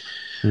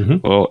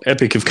 Well,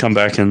 Epic have come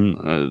back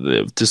and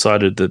they've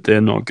decided that they're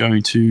not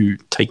going to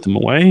take them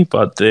away,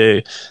 but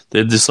they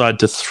decide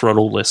to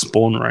throttle their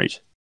spawn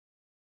rate.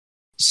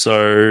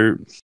 So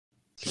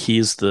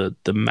here's the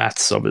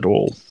maths of it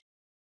all.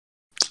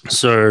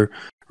 So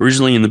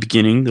originally in the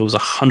beginning, there was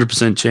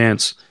 100%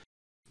 chance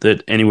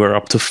that anywhere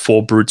up to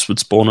 4 brutes would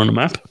spawn on a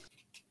map.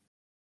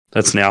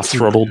 That's now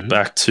throttled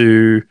back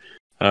to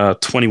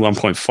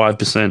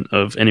 21.5%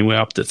 of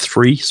anywhere up to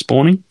 3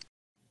 spawning.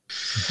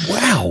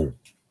 Wow.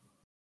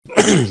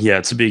 Yeah,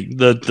 it's a big.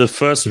 The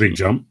first a big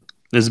jump.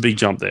 There's a big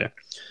jump there.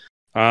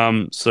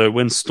 So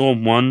when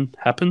Storm 1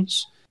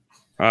 happens,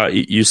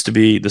 it used to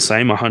be the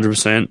same,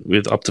 100%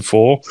 with up to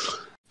 4.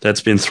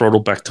 That's been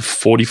throttled back to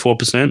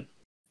 44%,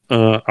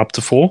 up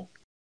to 4.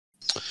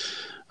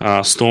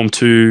 Storm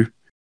 2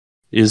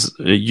 it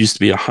used to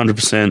be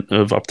 100%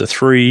 of up to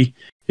 3.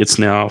 It's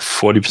now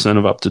 40%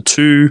 of up to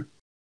 2.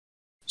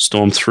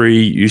 Storm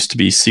 3 used to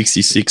be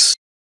 66%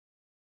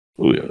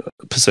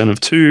 of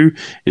 2.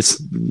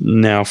 It's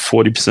now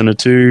 40% of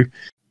 2.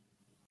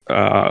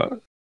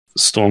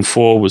 Storm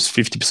 4 was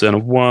 50%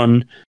 of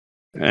 1.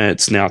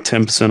 It's now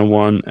 10% of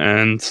 1.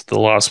 And the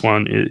last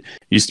one, it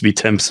used to be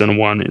 10% of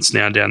 1. It's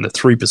now down to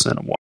 3%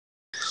 of 1.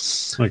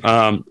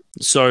 Okay.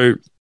 So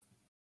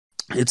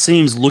it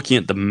seems, looking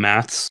at the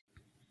maths,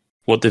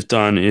 what they've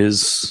done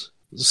is,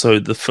 so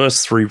the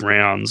first 3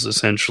 rounds,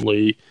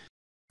 essentially,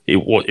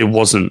 it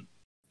wasn't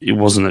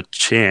a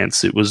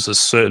chance. It was a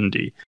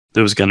certainty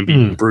there was going to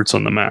be brutes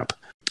on the map.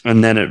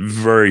 And then it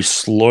very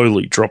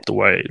slowly dropped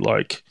away,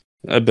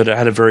 but it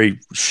had a very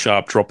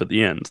sharp drop at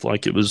the end.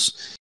 Like, it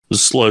was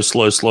slow,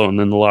 and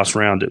then the last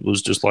round it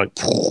was just like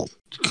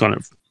kind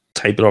of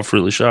tapered off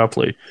really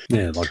sharply.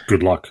 Yeah, like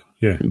good luck.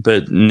 Yeah.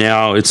 But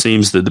now it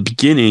seems that at the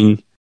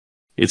beginning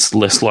it's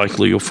less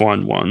likely you'll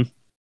find one.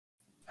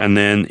 And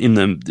then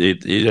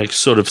it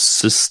sort of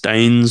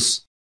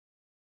sustains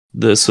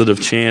the sort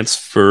of chance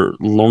for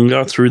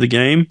longer through the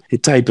game.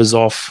 It tapers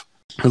off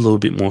a little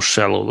bit more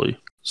shallowly.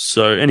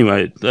 So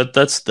anyway,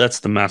 that's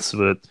the maths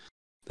of it.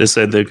 They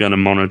said they're going to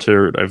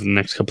monitor it over the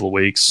next couple of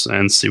weeks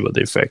and see what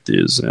the effect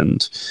is,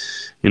 and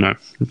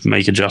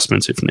make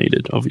adjustments if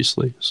needed,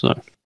 obviously. So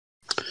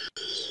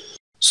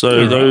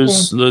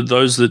those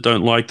that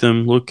don't like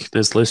them, look,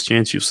 there's less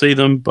chance you'll see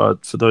them,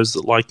 but for those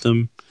that like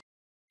them,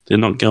 they're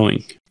not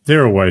going.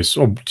 They're always,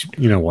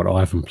 you know what, I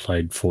haven't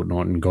played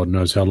Fortnite in God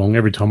knows how long.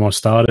 Every time I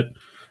start it,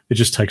 it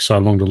just takes so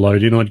long to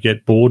load in. I'd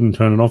get bored and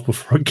turn it off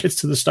before it gets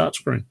to the start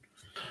screen.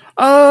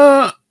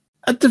 At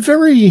the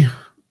very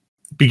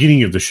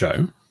beginning of the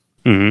show,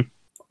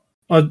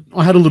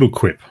 I had a little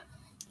quip.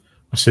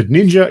 I said,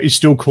 Ninja is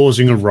still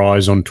causing a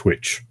rise on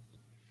Twitch.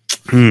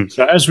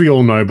 So as we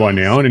all know by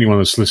now, and anyone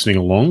that's listening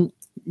along,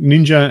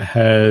 Ninja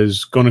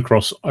has gone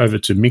across over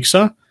to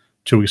Mixer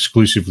to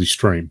exclusively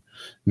stream.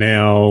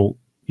 Now,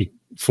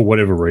 for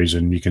whatever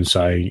reason, you can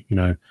say,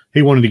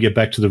 he wanted to get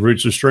back to the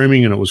roots of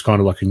streaming and it was kind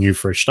of like a new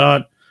fresh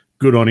start.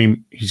 Good on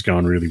him. He's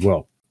going really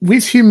well.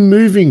 With him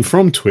moving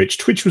from Twitch,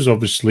 Twitch was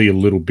obviously a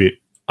little bit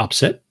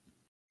upset,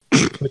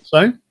 let's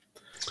say.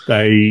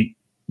 They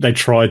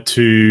tried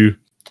to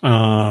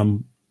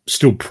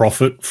still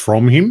profit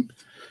from him.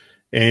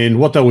 And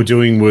what they were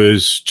doing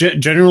was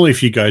generally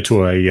if you go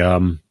to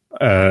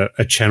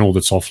a channel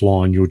that's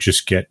offline, you'll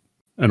just get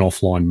an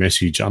offline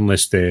message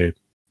unless they're,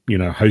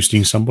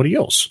 hosting somebody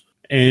else.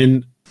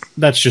 And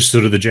that's just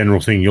sort of the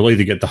general thing. You'll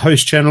either get the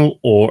host channel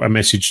or a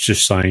message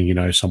just saying,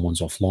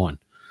 someone's offline.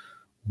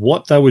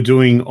 What they were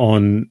doing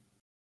on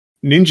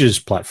Ninja's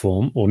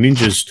platform or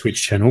Ninja's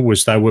Twitch channel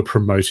was they were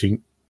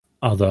promoting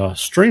other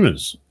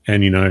streamers.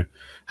 And,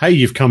 hey,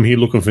 you've come here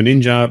looking for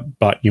Ninja,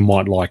 but you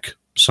might like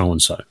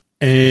so-and-so.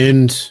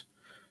 And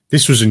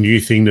this was a new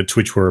thing that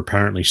Twitch were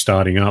apparently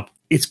starting up.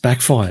 It's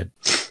backfired.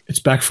 It's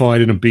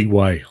backfired in a big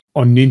way.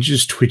 On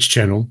Ninja's Twitch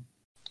channel,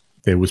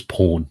 there was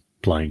porn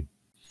playing.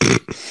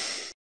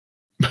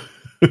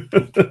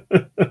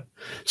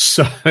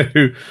 So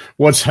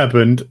what's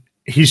happened,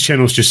 his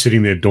channel's just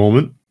sitting there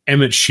dormant.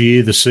 Emmett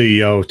Shear, the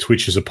CEO of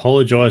Twitch, has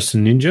apologized to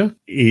Ninja.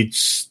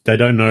 They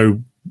don't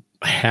know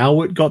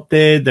how it got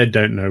there. They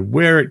don't know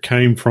where it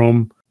came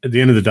from. At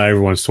the end of the day,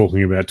 everyone's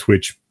talking about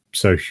Twitch,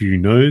 so who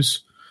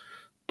knows?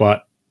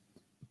 But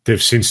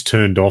they've since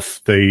turned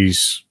off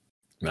these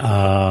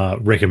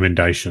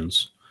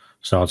recommendations.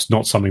 So it's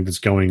not something that's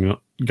going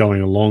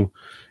along.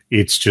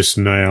 It's just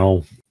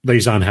now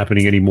these aren't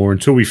happening anymore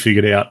until we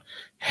figured out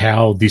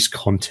how this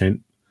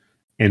content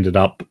ended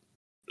up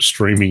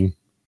streaming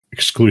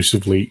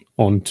exclusively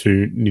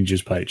onto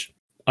Ninja's page.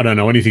 I don't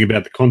know anything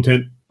about the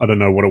content. I don't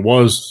know what it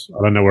was.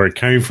 I don't know where it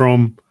came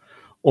from.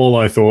 All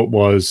I thought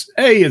was,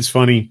 hey, it's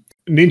funny.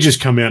 Ninja's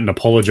come out and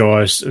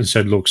apologized and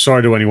said, look,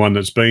 sorry to anyone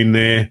that's been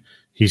there.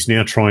 He's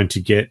now trying to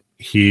get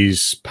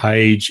his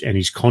page and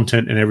his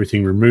content and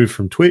everything removed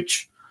from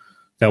Twitch.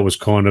 That was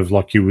kind of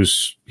like he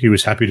was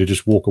happy to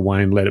just walk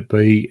away and let it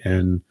be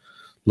and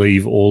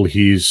leave all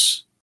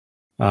his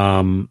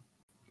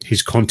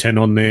content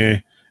on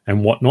there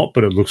and whatnot.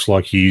 But it looks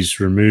like he's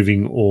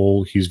removing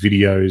all his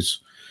videos,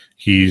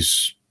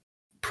 his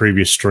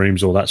previous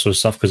streams, all that sort of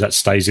stuff, because that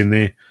stays in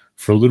there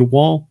for a little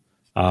while.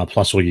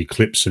 Plus all your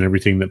clips and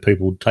everything that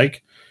people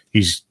take.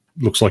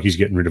 Looks like he's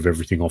getting rid of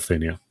everything off there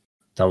now.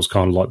 That was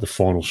kind of like the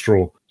final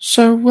straw.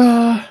 So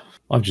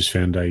I've just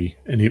found a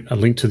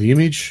link to the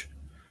image.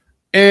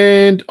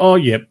 And,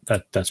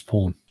 that's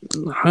porn.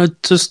 I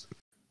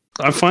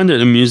find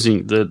it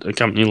amusing that a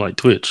company like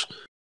Twitch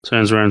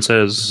turns around and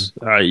says,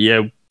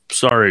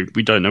 sorry,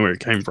 we don't know where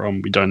it came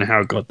from. We don't know how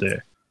it got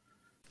there.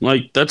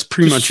 Like, that's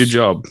pretty much your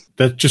job.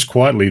 That just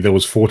quietly, there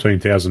was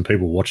 14,000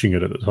 people watching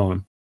it at the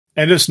time.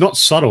 And it's not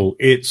subtle.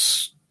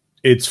 It's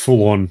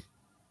full on.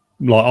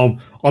 Like,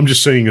 I'm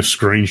just seeing a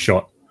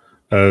screenshot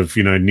of,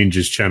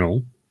 Ninja's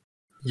channel.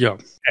 Yeah.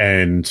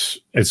 And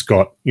it's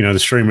got, the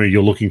streamer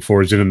you're looking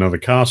for is in another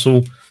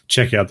castle.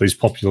 Check out these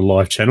popular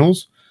live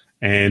channels.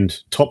 And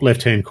top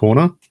left-hand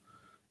corner,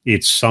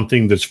 it's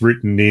something that's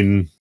written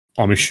in,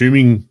 I'm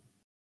assuming,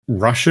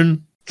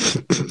 Russian.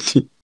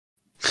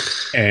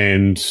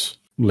 And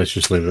let's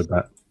just leave it at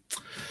that.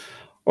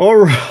 All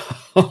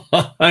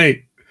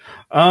right.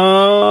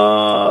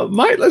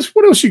 Mate,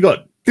 what else you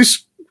got?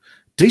 This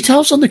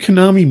details on the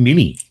Konami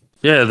Mini.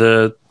 Yeah,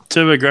 the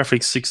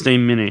TurboGrafx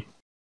 16 Mini.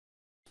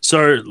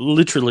 So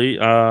literally,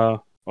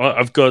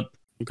 I've got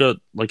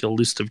like a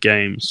list of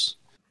games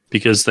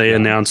because they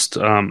announced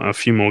a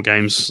few more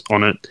games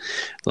on it.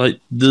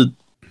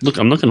 Look,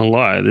 I'm not going to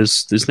lie.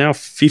 There's now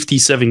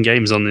 57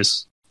 games on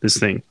this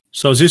thing.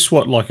 So is this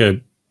what like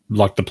the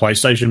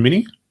PlayStation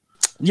Mini?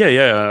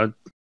 Yeah.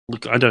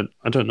 Look, I don't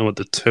know what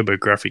the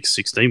TurboGrafx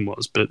 16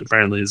 was, but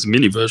apparently there's a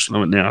mini version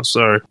of it now.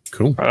 So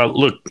cool.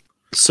 Look,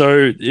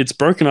 so it's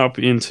broken up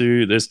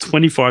into there's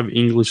 25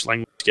 English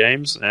language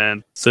games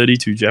and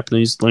 32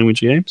 Japanese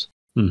language games.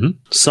 Mm-hmm.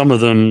 Some of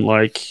them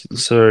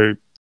the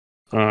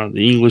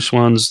English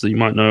ones that you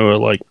might know are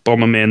like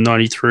Bomberman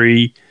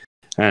 93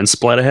 and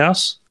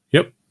Splatterhouse.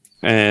 Yep.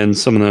 And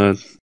some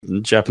of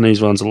the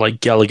Japanese ones are like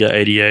Galaga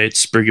 88,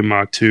 Spriggan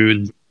Mark II,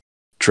 and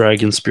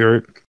Dragon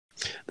Spirit.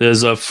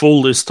 There's a full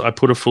list. I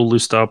put a full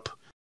list up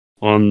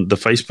on the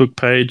Facebook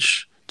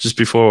page just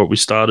before we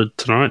started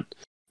tonight.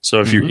 So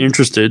if you're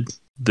interested,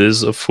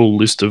 there's a full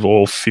list of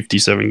all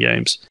 57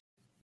 games.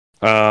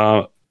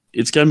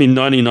 It's going to be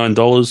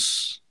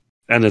 $99,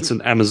 and it's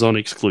an Amazon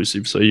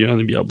exclusive, so you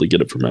only be able to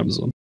get it from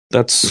Amazon.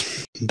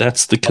 That's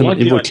the I like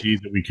the idea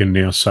that we can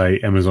now say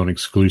Amazon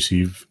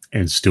exclusive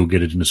and still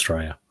get it in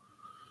Australia.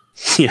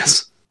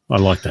 Yes. I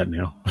like that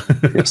now.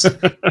 Yes.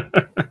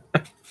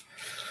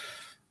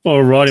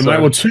 All righty, So-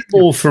 mate. Well, two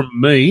more from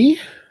me.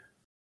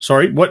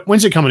 Sorry,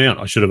 when's it coming out?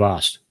 I should have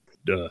asked.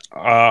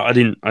 I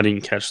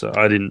didn't catch that.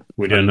 I didn't.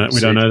 We don't I know. didn't We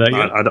see don't know it.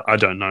 that yet. I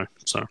don't know.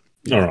 So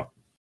All right,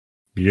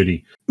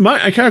 beauty,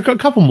 mate. Okay, I've got a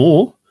couple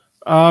more.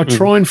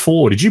 Trine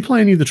 4. Did you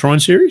play any of the Trine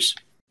series?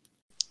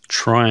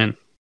 trying.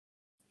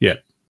 Yeah.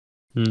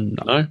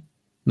 No.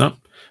 No.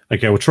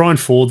 Okay. Well, Trine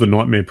 4, The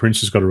Nightmare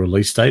Prince, has got a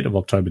release date of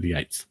October the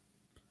 8th.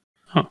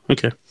 Oh,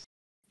 okay.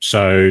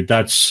 So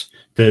that's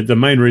the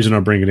main reason I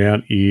bring it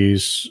out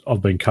is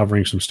I've been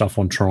covering some stuff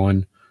on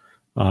Trine,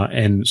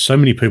 and so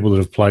many people that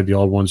have played the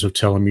old ones are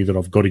telling me that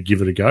I've got to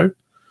give it a go.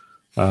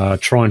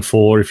 Trine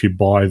 4, if you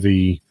buy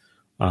the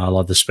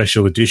like the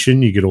special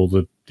edition, you get all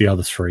the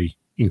other three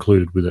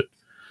included with it.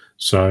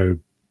 So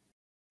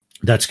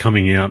that's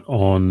coming out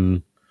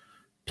on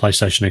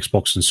PlayStation,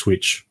 Xbox, and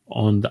Switch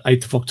on the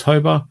 8th of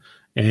October.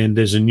 And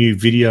there's a new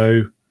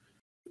video,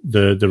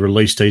 the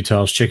release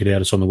details. Check it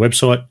out. It's on the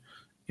website.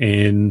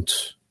 And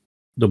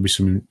there'll be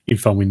some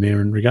info in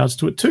there in regards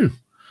to it too.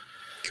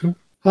 Cool.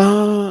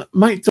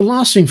 Mate, the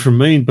last thing from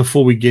me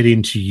before we get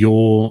into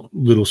your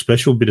little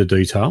special bit of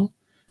detail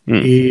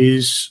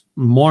is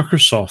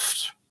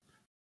Microsoft.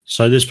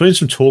 So there's been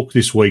some talk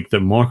this week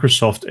that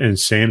Microsoft and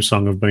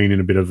Samsung have been in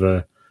a bit of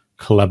a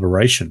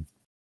collaboration.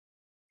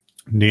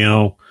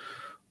 Now,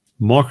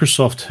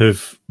 Microsoft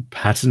have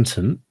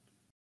patent.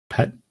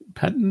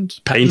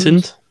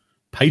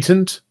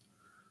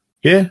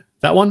 Yeah,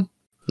 that one.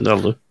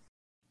 That'll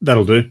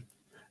do.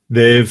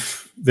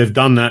 They've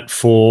done that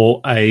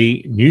for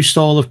a new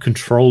style of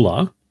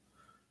controller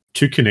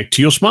to connect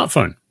to your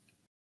smartphone.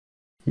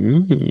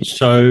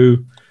 So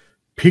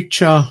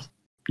picture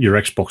your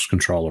Xbox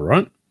controller,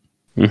 right?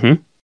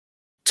 Mm-hmm.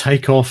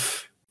 Take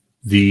off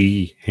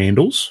the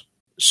handles.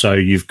 So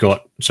you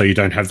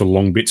don't have the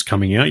long bits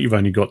coming out. You've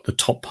only got the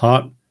top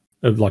part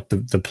of like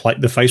the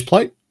plate, the face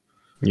plate.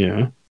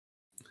 Yeah.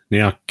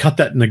 Now cut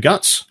that in the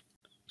guts.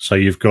 So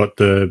you've got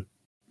the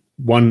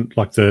one,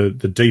 like the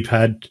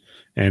D-pad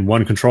and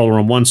one controller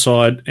on one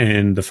side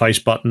and the face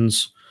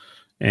buttons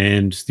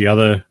and the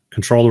other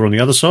controller on the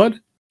other side.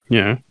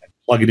 Yeah.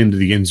 Plug it into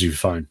the ends of your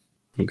phone.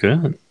 Okay.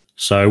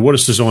 So what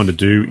it's designed to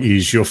do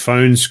is your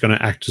phone's going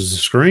to act as a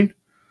screen.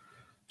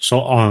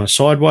 So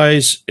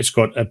sideways, it's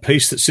got a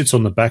piece that sits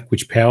on the back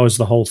which powers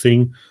the whole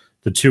thing.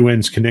 The two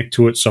ends connect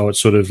to it, so it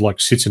sort of like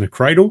sits in a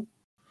cradle.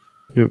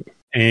 Yep.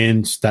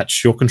 And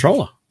that's your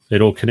controller.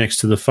 It all connects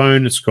to the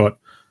phone. It's got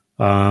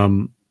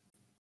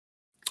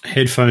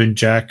headphone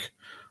jack,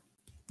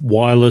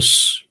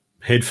 wireless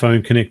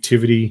headphone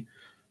connectivity,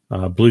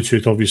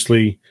 Bluetooth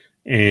obviously,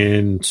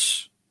 and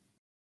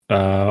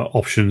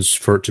options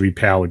for it to be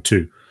powered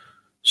too.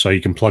 So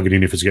you can plug it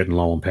in if it's getting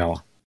low on power.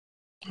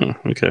 Oh,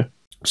 okay.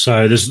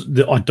 So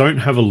I don't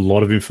have a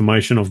lot of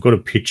information. I've got a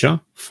picture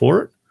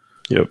for it.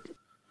 Yep.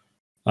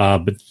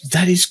 But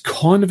that is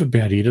kind of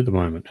about it at the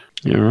moment.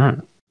 Yeah, right.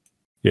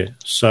 Yeah.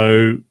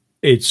 So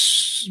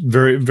it's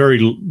very,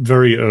 very,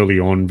 very early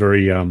on,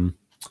 very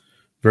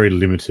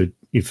limited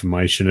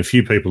information. A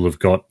few people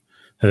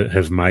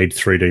have made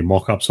 3D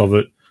mock-ups of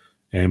it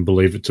and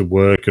believe it to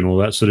work and all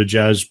that sort of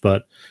jazz,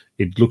 but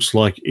it looks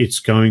like it's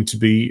going to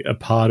be a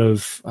part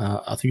of,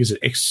 I think it's an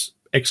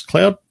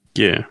xCloud.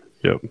 Yeah.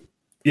 Yep.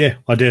 Yeah,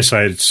 I dare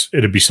say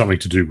it'd be something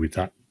to do with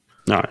that.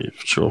 No, yeah,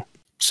 for sure.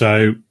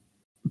 So,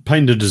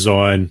 paint a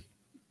design,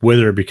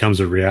 whether it becomes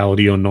a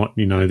reality or not,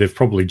 they've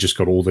probably just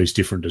got all these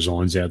different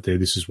designs out there.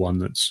 This is one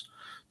that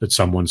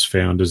someone's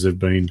found as they've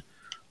been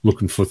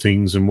looking for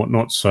things and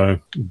whatnot. So,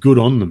 good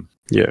on them.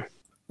 Yeah.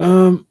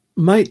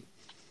 Mate,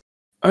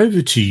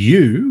 over to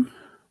you.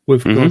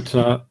 We've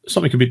got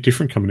something a bit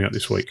different coming out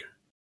this week.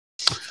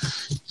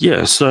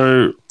 Yeah,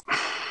 so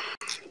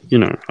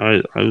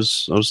I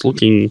was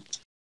looking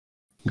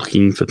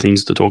for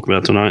things to talk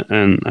about tonight,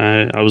 and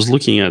I was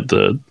looking at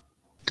the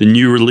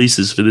new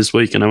releases for this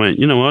week, and I went,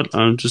 you know what,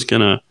 I'm just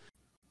gonna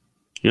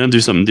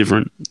do something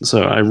different.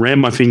 So I ran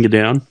my finger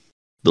down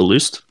the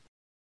list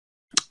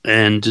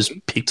and just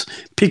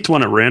picked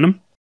one at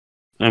random.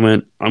 I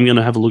went, I'm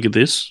gonna have a look at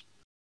this.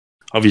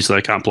 Obviously,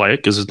 I can't play it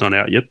because it's not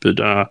out yet, but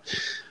I'll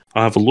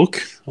have a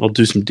look. I'll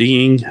do some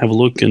digging, have a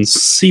look, and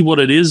see what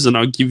it is, and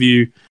I'll give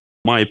you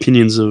my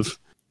opinions of,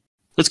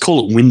 let's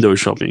call it window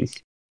shopping.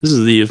 This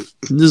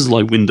is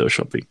like window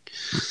shopping.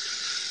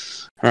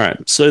 All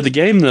right. So the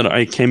game that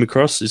I came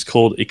across is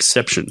called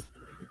Exception.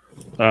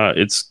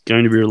 It's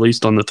going to be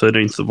released on the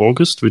 13th of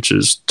August, which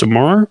is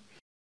tomorrow,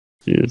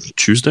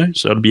 Tuesday.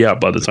 So it'll be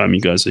out by the time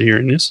you guys are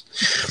hearing this.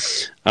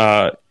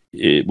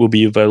 It will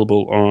be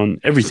available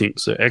on everything.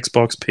 So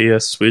Xbox,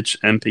 PS, Switch,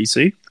 and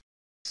PC.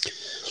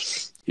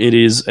 It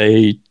is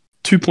a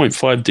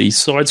 2.5D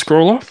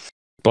side-scroller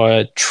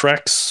by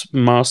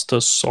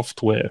Traxmaster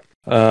Software.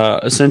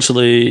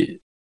 Essentially,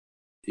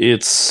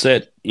 it's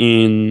set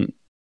inside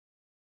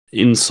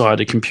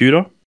a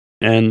computer,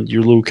 and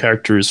your little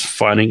character is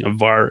fighting a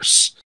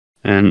virus.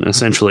 And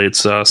essentially,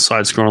 it's a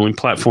side-scrolling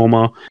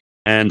platformer,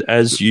 and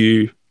as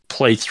you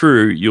play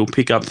through, you'll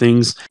pick up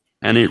things,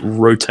 and it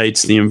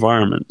rotates the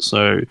environment.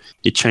 So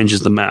it changes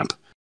the map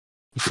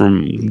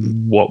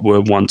from what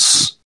were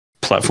once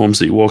platforms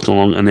that you walked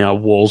along, and there are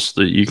walls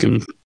that you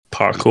can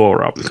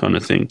parkour up, kind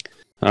of thing.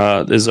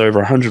 There's over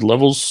 100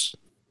 levels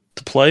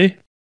to play.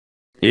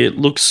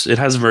 It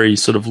has a very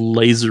sort of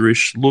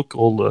laserish look.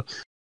 All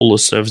the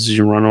surfaces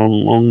you run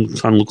along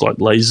kind of look like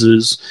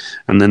lasers,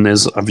 and then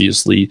there's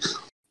obviously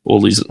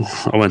all these.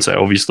 I won't say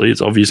obviously;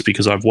 it's obvious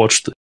because I've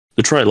watched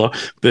the trailer.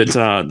 But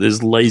there's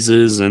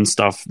lasers and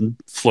stuff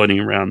floating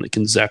around that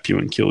can zap you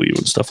and kill you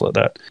and stuff like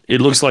that.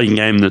 It looks like a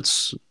game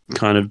that's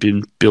kind of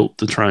been built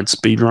to try and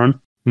speedrun.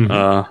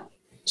 Mm-hmm.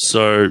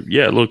 So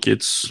yeah, look,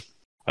 it's.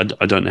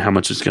 I don't know how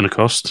much it's going to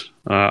cost.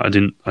 I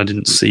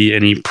didn't see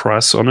any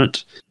price on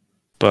it,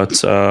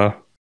 but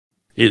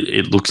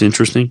it looks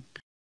interesting.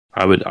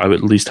 I would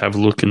at least have a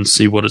look and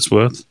see what it's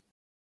worth,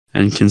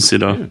 and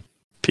consider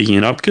picking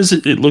it up because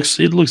it looks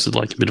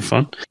like a bit of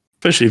fun,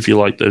 especially if you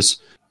like those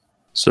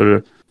sort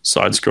of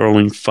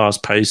side-scrolling,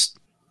 fast-paced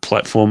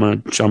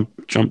platformer jump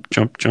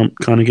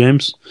kind of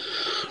games.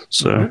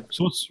 So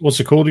what's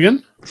it called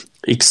again?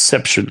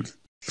 Exception.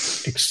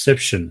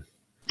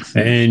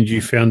 And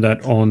you found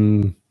that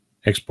on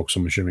Xbox,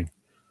 I'm assuming.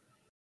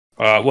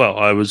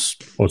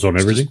 It's on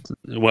everything.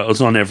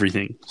 It's on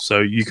everything, so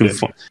you can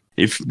find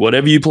if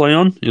whatever you play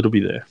on, it'll be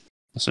there.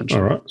 Essentially.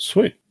 All right,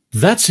 sweet.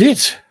 That's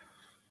it.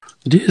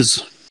 It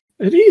is.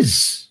 It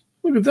is.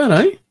 Look at that,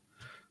 eh?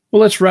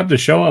 Well, let's wrap the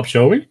show up,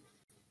 shall we?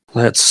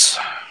 Let's.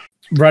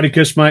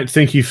 Radicus, mate,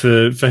 thank you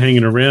for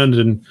hanging around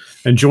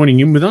and joining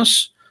in with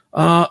us.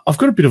 I've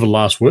got a bit of a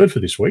last word for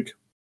this week.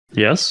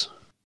 Yes.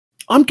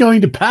 I'm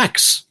going to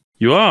PAX.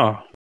 You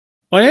are.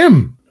 I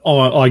am.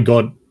 I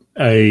got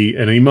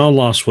an email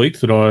last week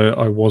that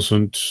I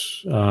wasn't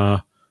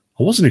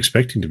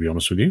expecting, to be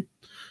honest with you,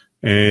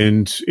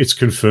 and it's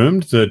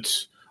confirmed that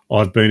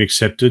I've been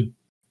accepted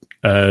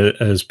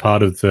as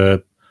part of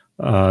the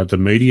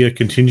media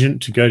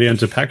contingent to go down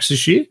to PAX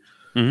this year.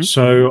 Mm-hmm.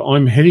 So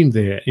I'm heading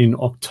there in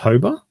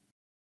October.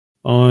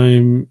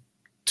 I'm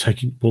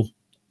taking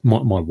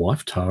my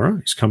wife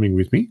Tara is coming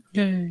with me.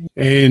 Yay.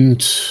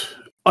 And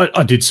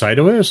I did say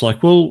to her, it's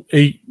like, well, are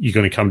you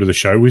going to come to the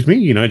show with me?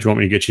 You know, do you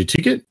want me to get you a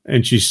ticket?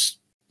 And she's,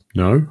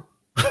 no.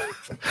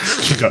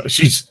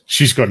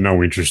 she's got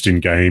no interest in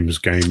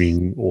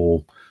gaming,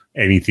 or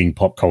anything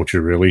pop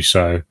culture, really.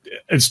 So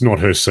it's not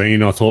her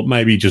scene. I thought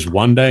maybe just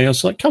one day. I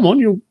was like, come on,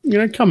 you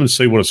come and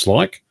see what it's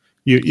like.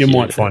 You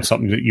might find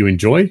something that you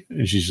enjoy.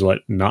 And she's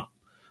like, nah,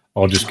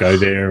 I'll just go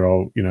there.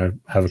 I'll,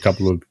 have a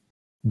couple of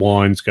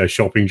wines, go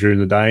shopping during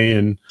the day,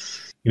 and,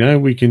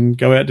 we can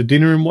go out to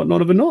dinner and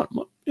whatnot of a night.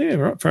 Yeah,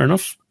 right, fair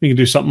enough. We can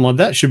do something like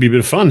that. Should be a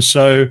bit of fun.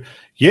 So,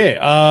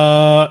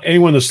 yeah,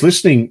 anyone that's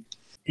listening,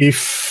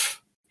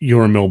 if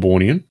you're a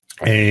Melbourneian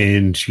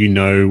and you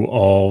know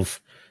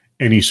of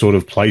any sort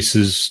of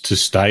places to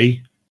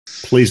stay,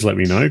 please let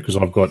me know, because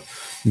I've got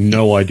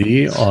no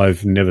idea.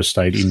 I've never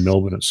stayed in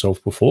Melbourne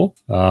itself before.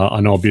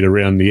 I know a bit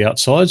around the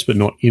outsides, but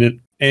not in it.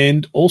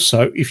 And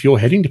also, if you're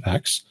heading to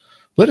PAX,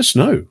 let us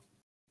know.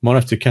 Might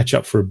have to catch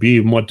up for a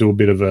beer. Might do a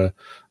bit of a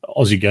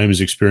Aussie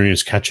Gamers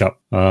Experience catch up,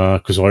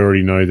 because I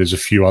already know there's a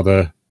few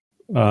other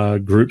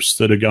groups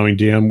that are going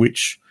down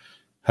which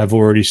have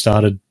already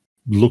started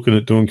looking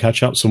at doing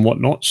catch ups and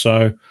whatnot.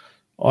 So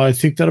I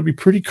think that'll be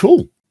pretty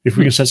cool if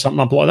we can set something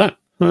up like that.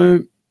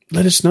 So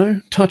let us know.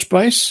 Touch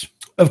base.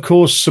 Of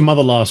course, some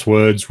other last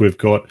words. We've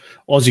got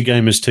Aussie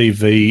Gamers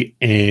TV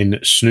and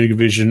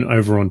Snoogavision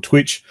over on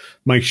Twitch.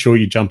 Make sure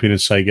you jump in and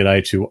say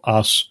g'day to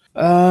us.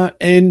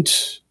 And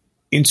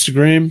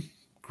Instagram,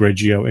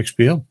 Grejio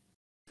XBL.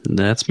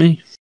 That's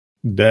me.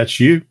 That's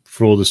you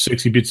for all the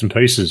sexy bits and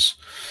pieces.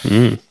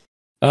 Mm.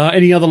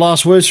 Any other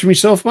last words from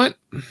yourself, mate?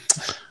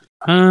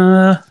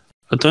 I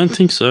don't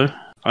think so.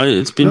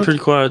 It's been pretty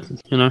quiet,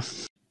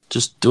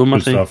 just doing my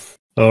thing. Stuff.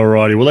 All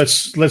righty. Well,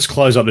 let's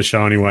close up the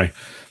show anyway.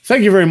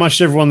 Thank you very much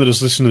to everyone that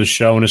has listened to the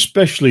show, and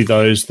especially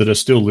those that are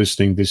still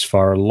listening this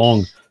far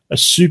along. A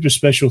super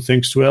special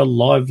thanks to our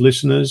live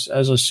listeners.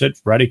 As I said,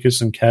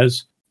 Radicus and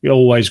Kaz.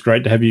 Always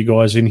great to have you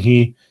guys in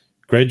here.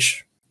 Greg,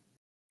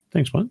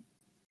 thanks, mate.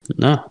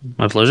 No,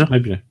 my pleasure.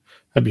 Hope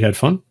you had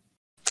fun.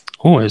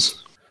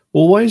 Always.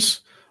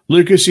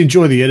 Lucas,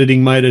 enjoy the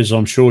editing, mate, as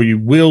I'm sure you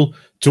will.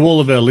 To all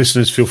of our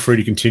listeners, feel free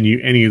to continue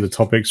any of the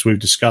topics we've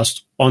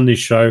discussed on this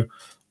show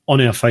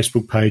on our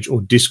Facebook page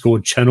or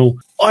Discord channel.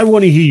 I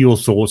want to hear your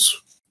thoughts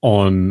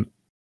on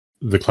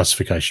the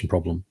classification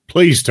problem.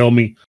 Please tell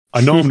me.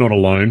 I know I'm not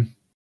alone,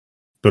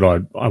 but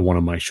I want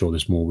to make sure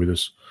there's more with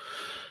us.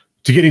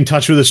 To get in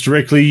touch with us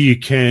directly, you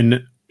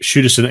can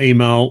shoot us an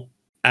email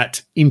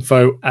at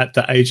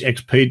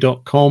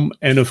info@theagexp.com.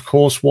 And, of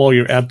course, while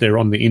you're out there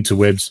on the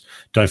interwebs,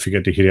 don't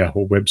forget to hit our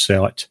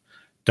website,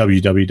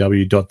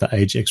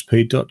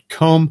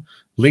 www.theagexp.com.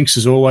 Links,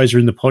 as always, are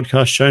in the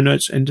podcast show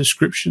notes and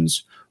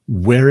descriptions,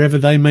 wherever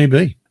they may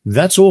be.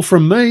 That's all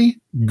from me.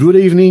 Good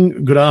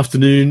evening, good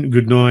afternoon,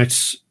 good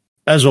night.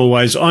 As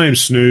always, I am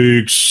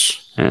Snoogs.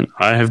 And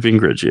I have been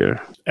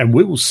Grejio. And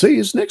we will see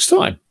you next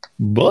time.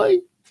 Bye.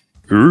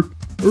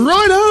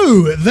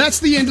 Righto, that's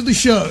the end of the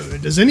show.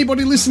 Does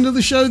anybody listen to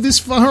the show this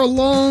far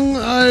along?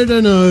 I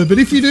don't know, but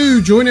if you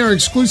do, join our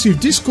exclusive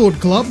Discord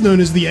club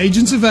known as the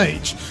Agents of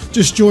Age.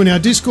 Just join our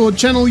Discord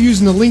channel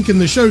using the link in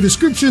the show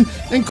description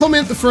and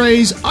comment the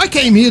phrase, "I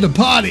came here to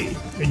party,"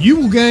 and you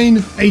will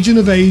gain Agent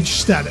of Age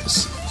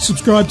status.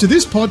 Subscribe to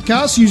this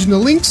podcast using the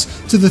links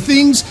to the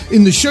things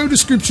in the show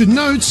description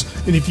notes,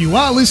 and if you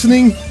are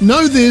listening,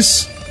 know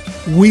this,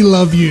 we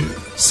love you.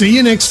 See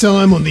you next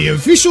time on the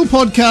official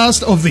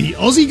podcast of the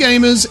Aussie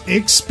Gamers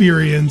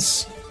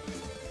Experience.